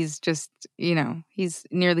 And he's just, he's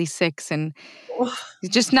nearly 6 and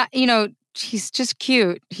he's just not, he's just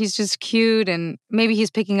cute. He's just cute and maybe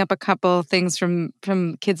he's picking up a couple things from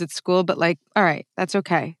kids at school, but like, all right, that's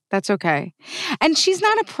okay. That's okay. And she's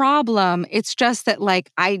not a problem. It's just that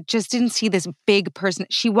like I just didn't see this big person.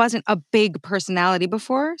 She wasn't a big personality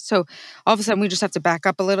before. So all of a sudden we just have to back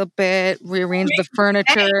up a little bit, rearrange the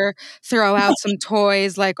furniture, throw out some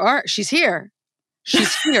toys, like, all right, she's here.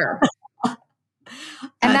 She's here.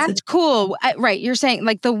 And that's cool. Right. You're saying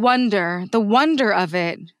like the wonder of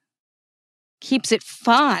it keeps it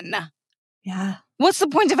fun. Yeah. What's the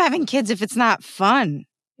point of having kids if it's not fun?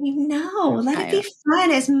 Let it be fun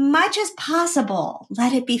as much as possible.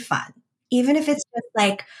 Let it be fun. Even if it's just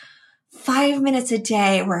like 5 minutes a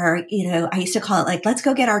day where, I used to call it like, let's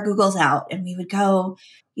go get our Googles out. And we would go,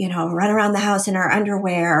 run around the house in our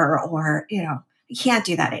underwear or, we can't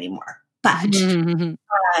do that anymore. But,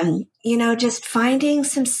 just finding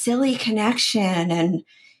some silly connection and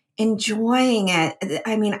enjoying it.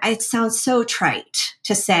 I mean, it sounds so trite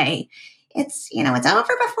to say it's, it's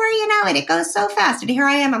over before you know it. It goes so fast. And here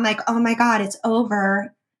I am. I'm like, oh my God, it's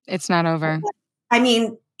over. It's not over. I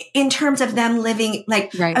mean, in terms of them living,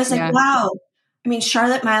 like, right, I was like, wow. I mean,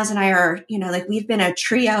 Charlotte, Miles, and I are, like we've been a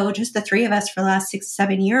trio, just the three of us for the last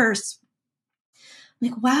 6-7 years. I'm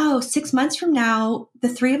like, wow, 6 months from now, the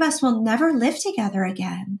three of us will never live together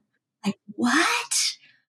again. Like, what?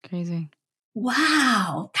 Crazy.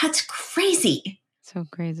 Wow, that's crazy. So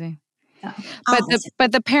crazy. Yeah.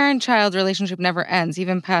 But the parent-child relationship never ends,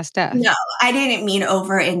 even past death. No, I didn't mean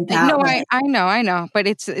over in that way. I know. But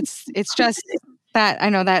it's just that I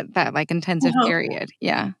know that like intensive period.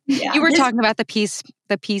 Yeah. You were talking about the peace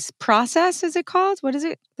process, is it called? What is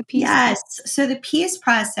it? The peace? Yes. So the peace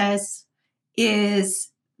process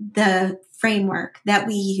is the framework that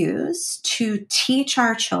we use to teach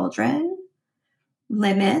our children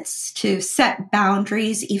limits, to set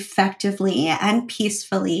boundaries effectively and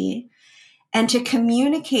peacefully, and to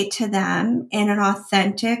communicate to them in an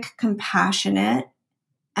authentic, compassionate,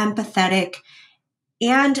 empathetic,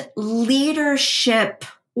 and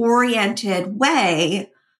leadership-oriented way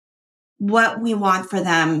what we want for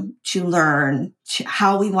them to learn,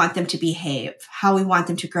 how we want them to behave, how we want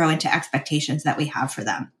them to grow into expectations that we have for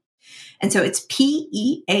them. And so it's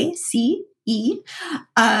PEACE.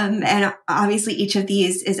 And obviously each of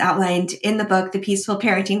these is outlined in the book, The Peaceful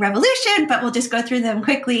Parenting Revolution, but we'll just go through them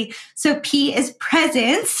quickly. So P is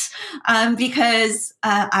presence, because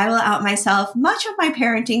I will out myself. Much of my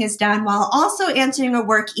parenting is done while also answering a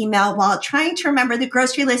work email, while trying to remember the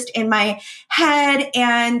grocery list in my head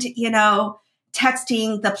and,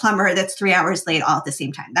 texting the plumber that's 3 hours late all at the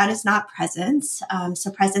same time. That is not presence.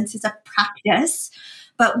 So presence is a practice.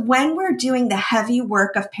 But when we're doing the heavy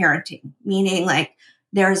work of parenting, meaning like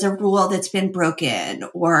there's a rule that's been broken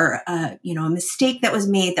or, a mistake that was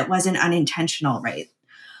made that wasn't unintentional, right?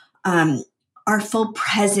 Our full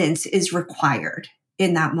presence is required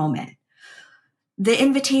in that moment. The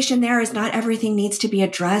invitation there is not everything needs to be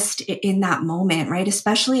addressed in that moment, right?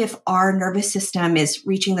 Especially if our nervous system is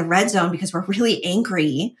reaching the red zone because we're really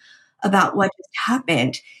angry about what just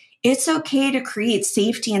happened. It's okay to create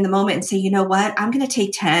safety in the moment and say, you know what, I'm going to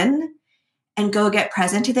take 10 and go get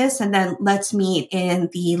present to this. And then let's meet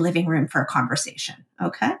in the living room for a conversation.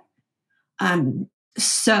 Okay.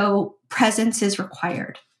 So presence is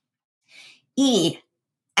required. E,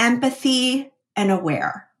 empathy and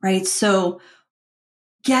aware, right? So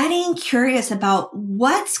getting curious about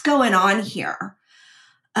what's going on here.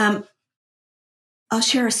 I'll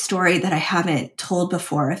share a story that I haven't told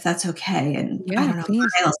before, if that's okay. And I don't know, please.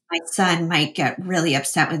 Miles, my son, might get really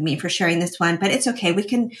upset with me for sharing this one, but it's okay. We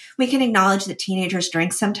can acknowledge that teenagers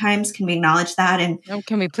drink sometimes. Can we acknowledge that? And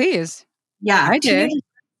can we please? Yeah, I did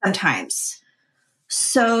sometimes.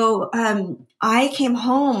 So I came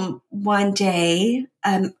home one day.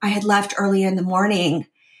 I had left early in the morning,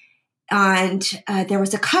 and there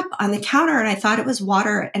was a cup on the counter, and I thought it was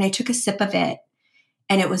water, and I took a sip of it,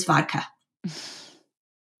 and it was vodka.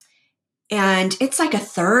 And it's like a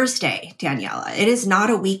Thursday, Daniela. It is not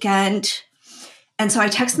a weekend. And so I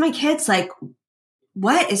text my kids like,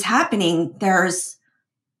 what is happening? There's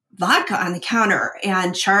vodka on the counter.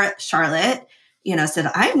 And Charlotte, said,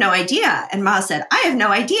 I have no idea. And Ma said, I have no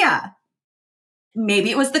idea. Maybe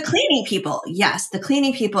it was the cleaning people. Yes, the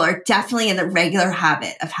cleaning people are definitely in the regular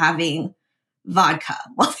habit of having vodka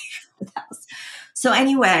while they go to the house. So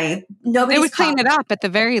anyway, nobody would clean it up at the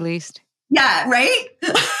very least. Yeah, right?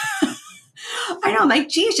 I know. I'm like,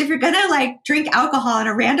 geez, if you're going to like drink alcohol on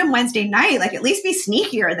a random Wednesday night, like at least be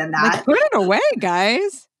sneakier than Like, that. put it away,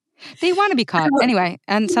 guys. They want to be caught. So Anyway,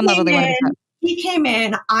 on he some level, they want to be caught. he came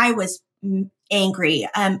in. I was angry.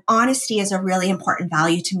 Honesty is a really important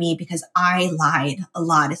value to me because I lied a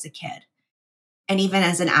lot as a kid. And even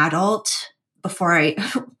as an adult, before I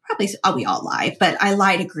probably, we all lie, but I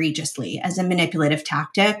lied egregiously as a manipulative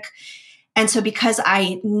tactic. And so because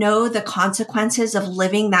I know the consequences of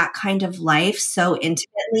living that kind of life so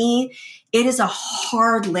intimately, it is a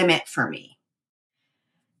hard limit for me.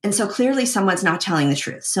 And so clearly someone's not telling the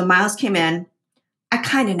truth. So Miles came in. I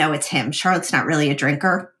kind of know it's him. Charlotte's not really a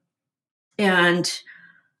drinker. And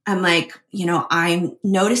I'm like, I'm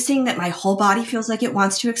noticing that my whole body feels like it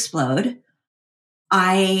wants to explode.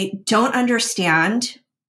 I don't understand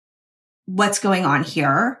what's going on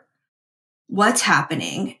here, what's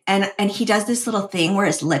happening. And he does this little thing where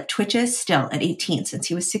his lip twitches still at 18 since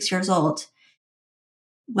he was 6 years old.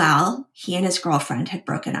 Well, he and his girlfriend had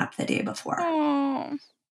broken up the day before. Oh.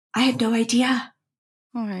 I had no idea.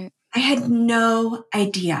 All right. I had no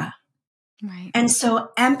idea. Right. And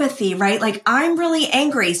so empathy, right? Like I'm really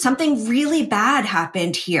angry. Something really bad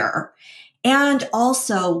happened here. And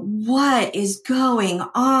also, what is going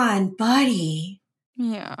on, buddy?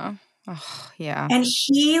 Yeah. Oh, yeah. And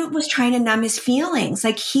he was trying to numb his feelings.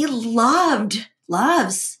 Like he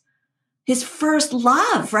loves his first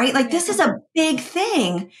love, right? Like this is a big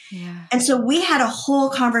thing. Yeah. And so we had a whole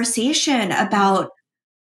conversation about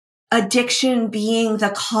addiction being the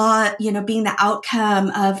cause, being the outcome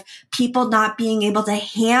of people not being able to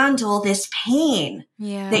handle this pain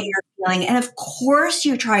that you're feeling. And of course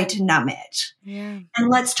you try to numb it. Yeah. And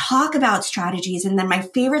let's talk about strategies. And then my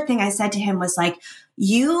favorite thing I said to him was like,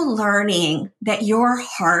 you learning that your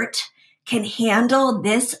heart can handle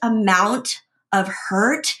this amount of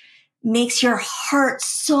hurt makes your heart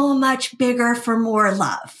so much bigger for more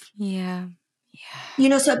love. Yeah.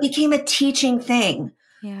 Yeah. So it became a teaching thing.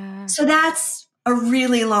 Yeah. So that's a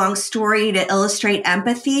really long story to illustrate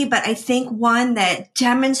empathy, but I think one that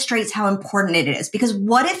demonstrates how important it is. Because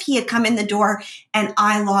what if he had come in the door and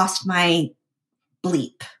I lost my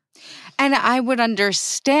bleep? And I would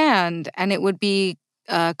understand, and it would be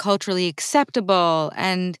culturally acceptable,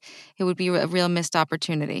 and it would be a real missed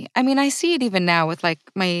opportunity. I mean, I see it even now with like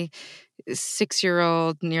my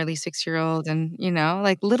 6-year-old, nearly 6-year-old, and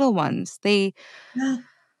like little ones. They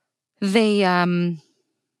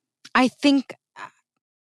I think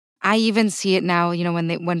I even see it now,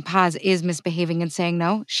 when Paz is misbehaving and saying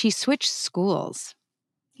no, she switched schools.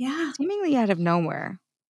 Yeah. Seemingly out of nowhere.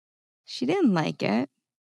 She didn't like it.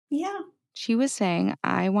 Yeah. She was saying,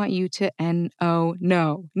 I want you to N-O,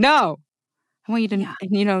 no. I want you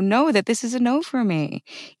to, know that this is a no for me.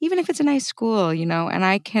 Even if it's a nice school,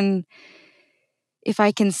 and if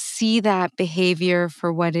I can see that behavior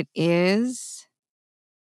for what it is,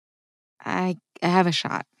 I have a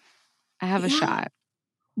shot. I have a shot.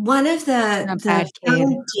 One of I'm a the bad kid.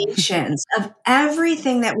 foundations of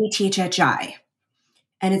everything that we teach at Jai,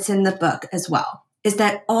 and it's in the book as well, is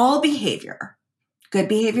that all behavior, good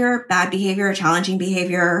behavior, bad behavior, challenging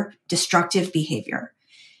behavior, destructive behavior,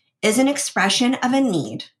 is an expression of a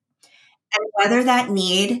need. And whether that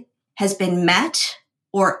need has been met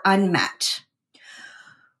or unmet.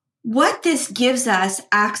 What this gives us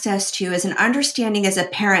access to is an understanding as a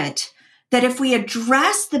parent that if we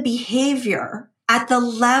address the behavior at the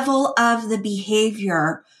level of the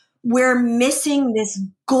behavior, we're missing this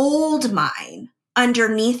gold mine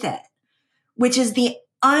underneath it, which is the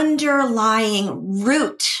underlying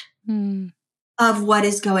root of what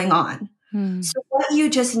is going on. So what you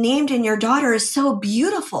just named in your daughter is so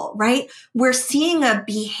beautiful, right? We're seeing a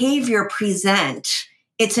behavior present.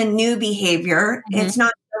 It's a new behavior. It's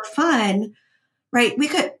not so fun, right?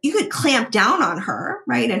 You could clamp down on her,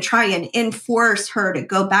 right? And try and enforce her to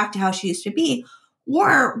go back to how she used to be.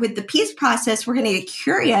 Or with the peace process, we're going to get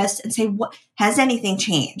curious and say, what has anything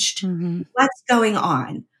changed? What's going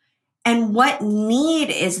on? And what need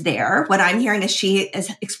is there? What I'm hearing is she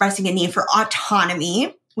is expressing a need for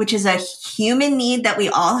autonomy, which is a human need that we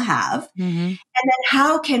all have. And then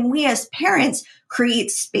how can we as parents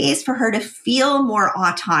create space for her to feel more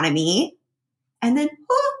autonomy? And then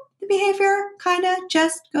the behavior kind of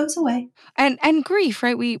just goes away. And grief,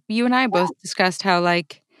 right? You and I both discussed how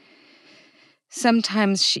like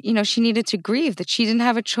sometimes she needed to grieve that she didn't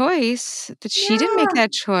have a choice, that she didn't make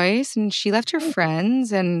that choice, and she left her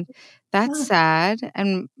friends, and that's sad.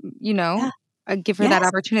 And I give her that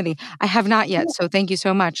opportunity. I have not yet, so thank you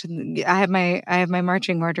so much. I have my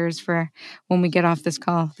marching orders for when we get off this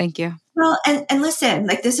call. Thank you. Well, and listen,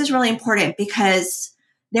 like this is really important because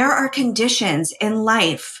there are conditions in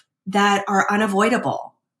life that are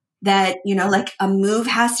unavoidable, that, like a move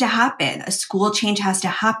has to happen, a school change has to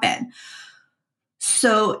happen.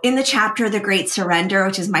 So in the chapter, The Great Surrender,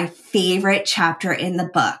 which is my favorite chapter in the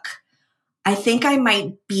book, I think I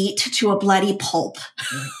might beat to a bloody pulp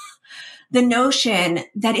the notion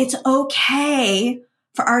that it's okay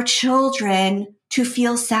for our children to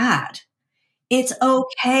feel sad. It's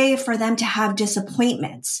okay for them to have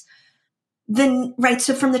disappointments.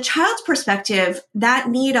 So from the child's perspective, that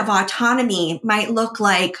need of autonomy might look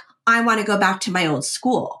like, I want to go back to my old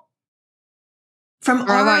school.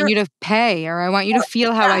 Or I want you to pay, or I want you to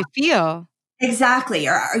feel how I feel. Exactly.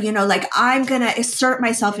 Or, like, I'm going to assert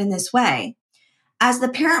myself in this way. As the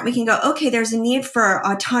parent, we can go, okay, there's a need for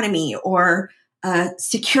autonomy or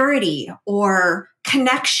security or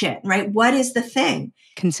connection, right? What is the thing?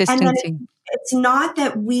 Consistency. And then it's not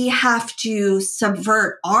that we have to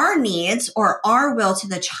subvert our needs or our will to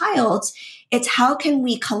the child's. It's how can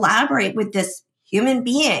we collaborate with this human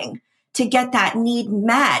being to get that need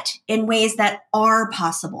met in ways that are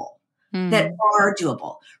possible, that are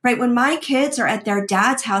doable, right? When my kids are at their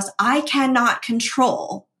dad's house, I cannot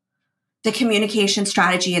control the communication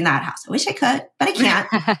strategy in that house. I wish I could, but I can't.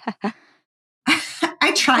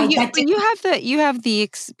 I tried. You have the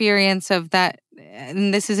experience of that,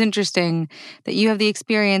 and this is interesting that you have the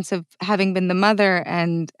experience of having been the mother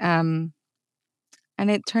and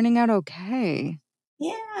it turning out okay.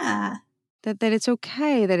 Yeah. That it's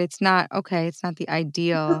okay, that it's not okay. It's not the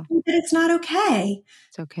ideal. That it's not okay.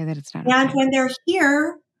 It's okay that it's not And okay. when they're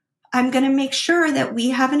here, I'm going to make sure that we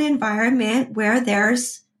have an environment where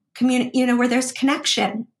there's where there's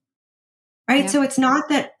connection, right? Yeah. So it's not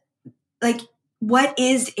that, like, what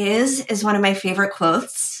is one of my favorite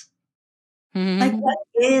quotes. Like, what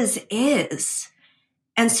is.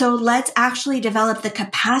 And so let's actually develop the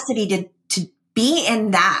capacity to be in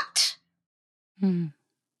that.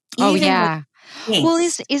 Oh, yeah. Well,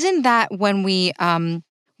 Thanks. isn't that when we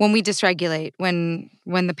dysregulate,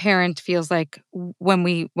 when the parent feels like when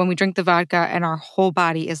we drink the vodka and our whole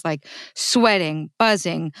body is like sweating,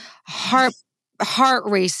 buzzing, heart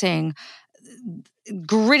racing,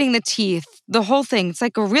 gritting the teeth, the whole thing. It's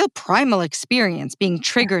like a real primal experience being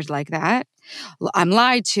triggered like that. I'm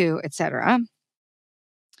lied to, etc.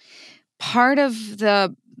 Part of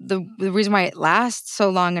the reason why it lasts so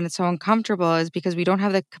long and it's so uncomfortable is because we don't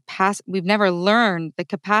have the capacity. We've never learned the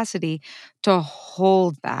capacity to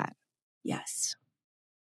hold that. Yes.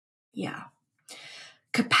 Yeah.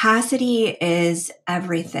 Capacity is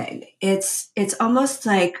everything. It's almost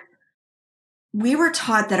like we were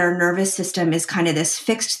taught that our nervous system is kind of this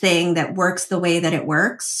fixed thing that works the way that it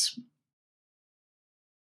works.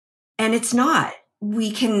 And it's not. We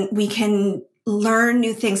can learn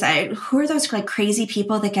new things. Who are those like crazy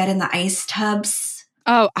people that get in the ice tubs?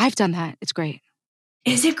 Oh, I've done that. It's great.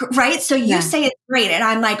 Is it right? So you Yeah. say it's great. And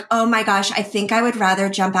I'm like, oh my gosh, I think I would rather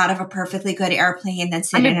jump out of a perfectly good airplane than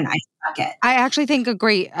sit in an ice bucket. I actually think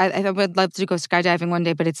I would love to go skydiving one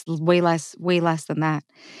day, but it's way less than that.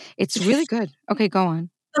 It's really good. Okay, go on.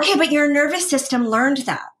 Okay, but your nervous system learned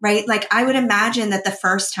that, right? Like, I would imagine that the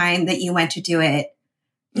first time that you went to do it,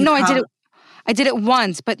 I did it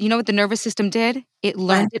once, but you know what the nervous system did? It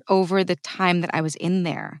learned it over the time that I was in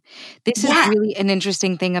there. This is really an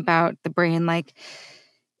interesting thing about the brain. Like,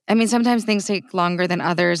 I mean, sometimes things take longer than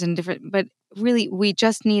others and different, but really we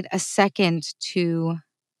just need a second to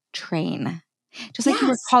train. Just like you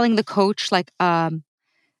were calling the coach, like, at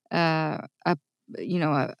the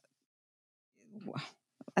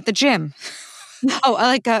gym. Oh,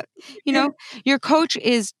 like your coach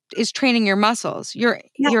is training your muscles,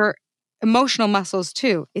 your emotional muscles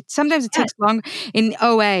too. Sometimes it takes longer in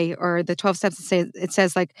OA or the 12 steps. It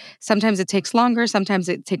says like sometimes it takes longer, sometimes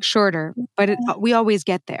it takes shorter, but we always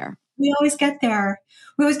get there. We always get there.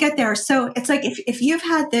 So it's like if you've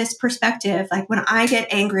had this perspective, like when I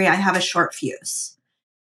get angry, I have a short fuse.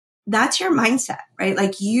 That's your mindset, right?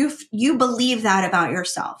 Like you believe that about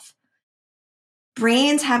yourself.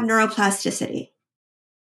 Brains have neuroplasticity.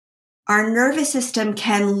 Our nervous system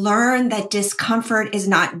can learn that discomfort is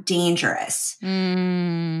not dangerous.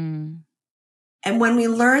 And when we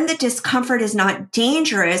learn that discomfort is not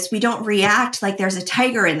dangerous, we don't react like there's a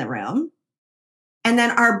tiger in the room. And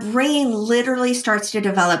then our brain literally starts to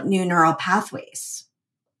develop new neural pathways.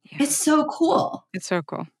 Yeah. It's so cool. It's so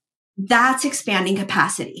cool. That's expanding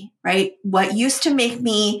capacity, right? What used to make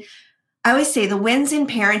me, I always say the wins in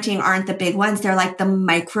parenting aren't the big ones. They're like the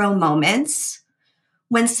micro moments.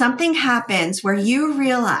 When something happens where you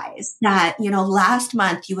realize that, last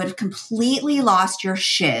month you would have completely lost your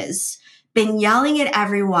shiz, been yelling at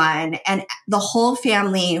everyone, and the whole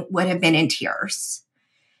family would have been in tears.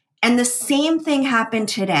 And the same thing happened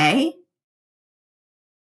today.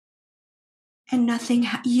 And nothing,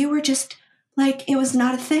 you were just like, it was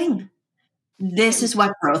not a thing. This is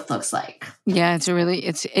what growth looks like. Yeah,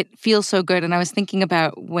 it feels so good. And I was thinking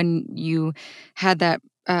about when you had that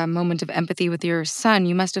moment of empathy with your son,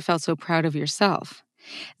 you must have felt so proud of yourself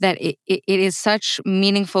that it is such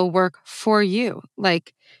meaningful work for you.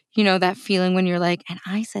 Like, that feeling when you're like, and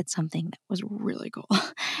I said something that was really cool.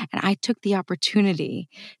 And I took the opportunity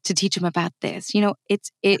to teach him about this.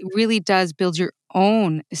 It really does build your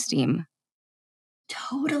own esteem.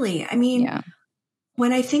 Totally. I mean, Yeah.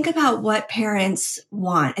 when I think about what parents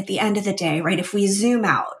want at the end of the day, right? If we zoom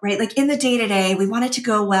out, right? Like in the day to day, we want it to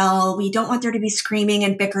go well. We don't want there to be screaming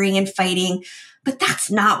and bickering and fighting, but that's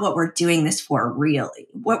not what we're doing this for, really.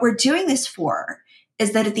 What we're doing this for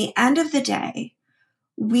is that at the end of the day,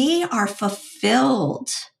 we are fulfilled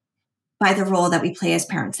by the role that we play as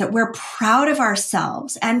parents, that we're proud of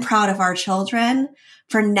ourselves and proud of our children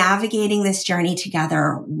for navigating this journey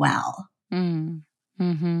together well. Mm.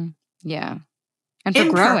 Mm-hmm. Yeah. And for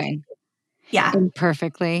Imperfect. growing. Yeah.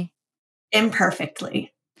 Imperfectly.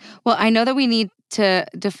 Well, I know that we need to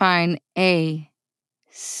define A,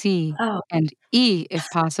 C, Oh, and E if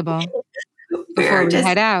possible before we're we just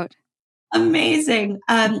head out. amazing.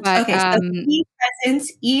 But Okay. So E,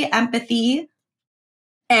 presence, E, empathy,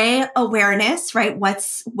 A, awareness, right?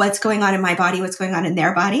 What's going on in my body? What's going on in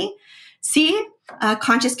their body? C,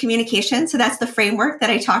 conscious communication. So that's the framework that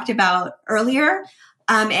I talked about earlier.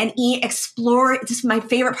 And E, explore. This is my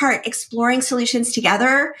favorite part, exploring solutions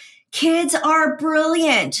together. Kids are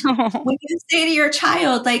brilliant. When you say to your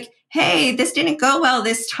child, like, hey, this didn't go well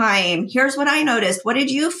this time. Here's what I noticed. What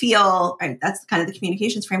did you feel? Right, that's kind of the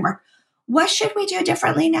communications framework. What should we do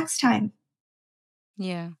differently next time?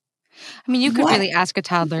 Yeah. I mean, you could What? really ask a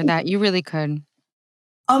toddler that. You really could.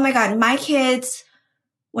 Oh my God, my kids,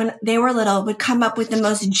 when they were little, would come up with the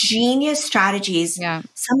most genius strategies, Yeah.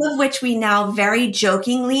 some of which we now very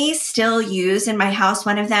jokingly still use in my house.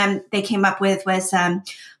 One of them they came up with was,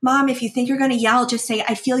 Mom, if you think you're going to yell, just say,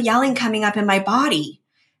 I feel yelling coming up in my body.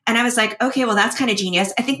 And I was like, okay, well, that's kind of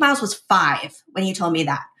genius. I think Miles was 5 when he told me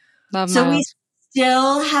that. Love So we Miles.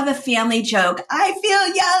 still have a family joke. I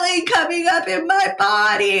feel yelling coming up in my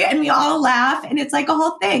body. And we all laugh. And it's like a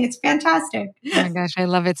whole thing. It's fantastic. Oh my gosh, I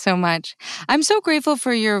love it so much. I'm so grateful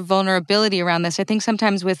for your vulnerability around this. I think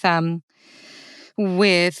sometimes with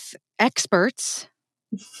experts,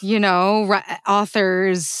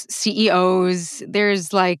 authors, CEOs, there's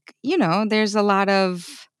there's a lot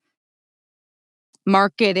of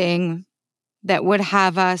marketing that would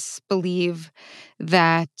have us believe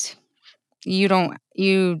that you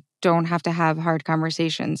don't have to have hard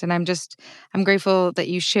conversations. And I'm grateful that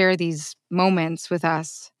you share these moments with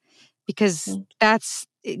us because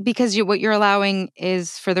what you're allowing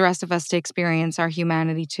is for the rest of us to experience our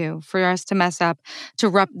humanity too, for us to mess up, to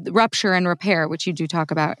rupture and repair, which you do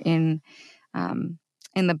talk about in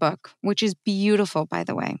the book, which is beautiful, by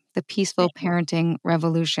the way, The Peaceful Parenting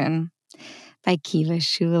Revolution by Kiva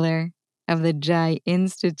Schuler of the Jai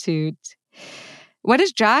Institute. What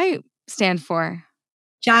does Jai stand for?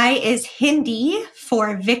 Jai is Hindi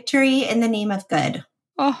for victory in the name of good.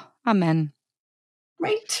 Oh, amen.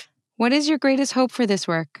 Right. What is your greatest hope for this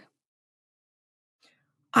work?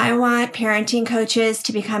 I want parenting coaches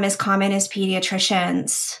to become as common as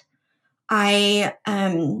pediatricians. My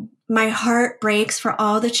heart breaks for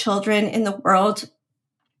all the children in the world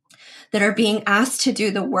that are being asked to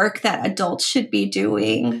do the work that adults should be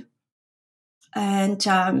doing. And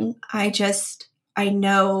I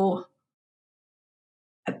know,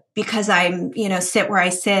 because I'm, sit where I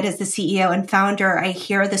sit as the CEO and founder, I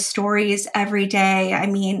hear the stories every day. I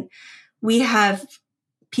mean, we have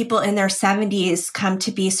people in their 70s come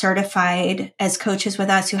to be certified as coaches with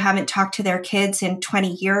us who haven't talked to their kids in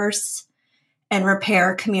 20 years and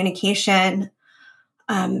repair communication.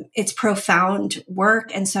 It's profound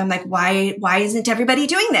work. And so I'm like, why isn't everybody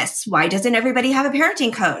doing this? Why doesn't everybody have a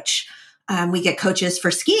parenting coach? We get coaches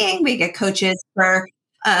for skiing. We get coaches for,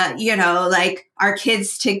 like our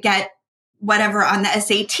kids to get whatever on the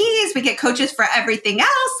SATs. We get coaches for everything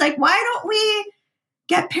else. Like, why don't we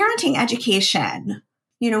get parenting education?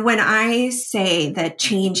 When I say that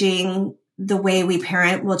changing the way we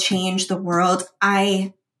parent will change the world,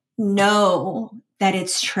 I know that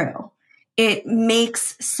it's true. It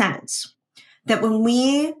makes sense that when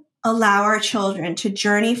we allow our children to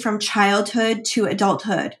journey from childhood to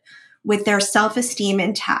adulthood with their self-esteem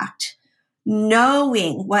intact,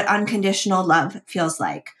 knowing what unconditional love feels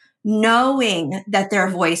like, knowing that their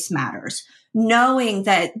voice matters, knowing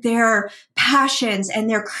that their passions and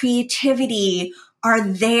their creativity are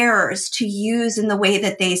theirs to use in the way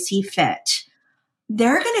that they see fit,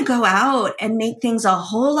 they're going to go out and make things a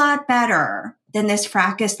whole lot better than this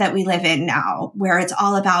fracas that we live in now, where it's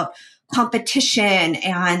all about competition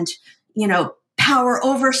and, power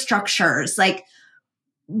over structures. Like,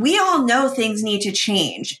 we all know things need to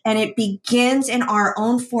change, and it begins in our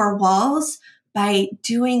own four walls by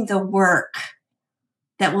doing the work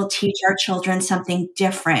that will teach our children something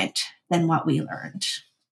different than what we learned.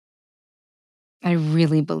 I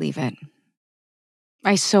really believe it.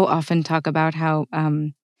 I so often talk about how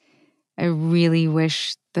I really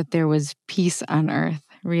wish that there was peace on earth,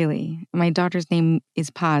 really. My daughter's name is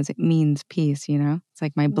Paz. It means peace, It's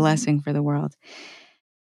like my blessing for the world.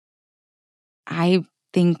 I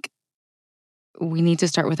think we need to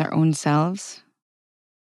start with our own selves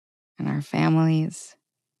and our families.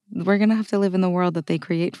 We're going to have to live in the world that they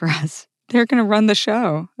create for us. They're going to run the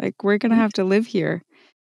show. Like, we're going to have to live here,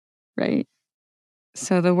 right?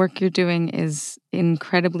 So the work you're doing is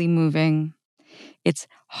incredibly moving. It's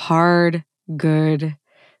hard, good,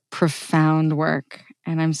 profound work,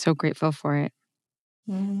 and I'm so grateful for it.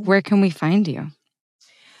 Where can we find you?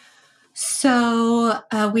 So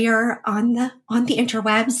we are on the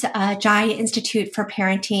interwebs,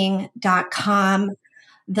 JaiInstituteforParenting.com.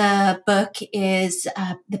 The book is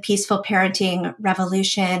The Peaceful Parenting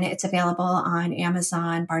Revolution. It's available on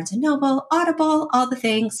Amazon, Barnes & Noble, Audible, all the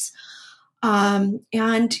things. And,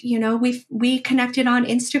 we connected on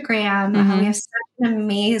Instagram. We have such an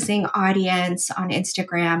amazing audience on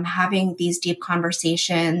Instagram, having these deep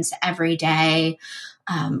conversations every day.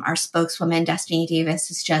 Our spokeswoman, Destiny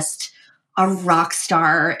Davis, is just a rock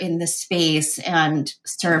star in the space and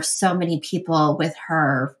serves so many people with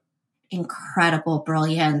her incredible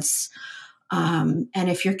brilliance. And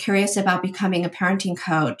if you're curious about becoming a parenting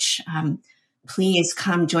coach, please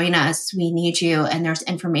come join us. We need you. And there's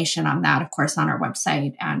information on that, of course, on our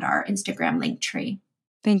website and our Instagram link tree.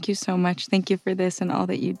 Thank you so much. Thank you for this and all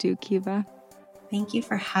that you do, Kiva. Thank you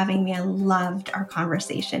for having me. I loved our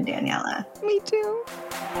conversation, Daniela. Me too.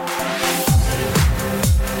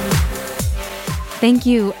 Thank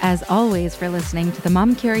you, as always, for listening to the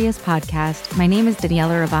Mom Curious podcast. My name is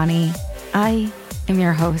Daniela Rabbani. I am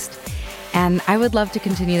your host, and I would love to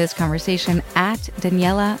continue this conversation at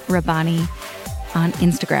Daniela Rabbani on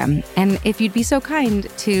Instagram. And if you'd be so kind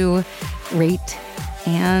to rate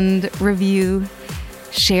and review,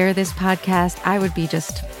 share this podcast, I would be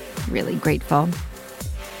just really grateful.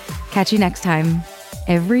 Catch you next time,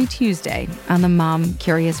 every Tuesday on the Mom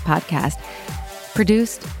Curious podcast,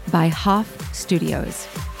 produced by Hoff Studios.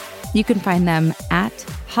 You can find them at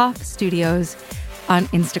Hoff Studios on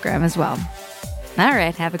Instagram as well. All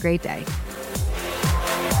right, have a great day.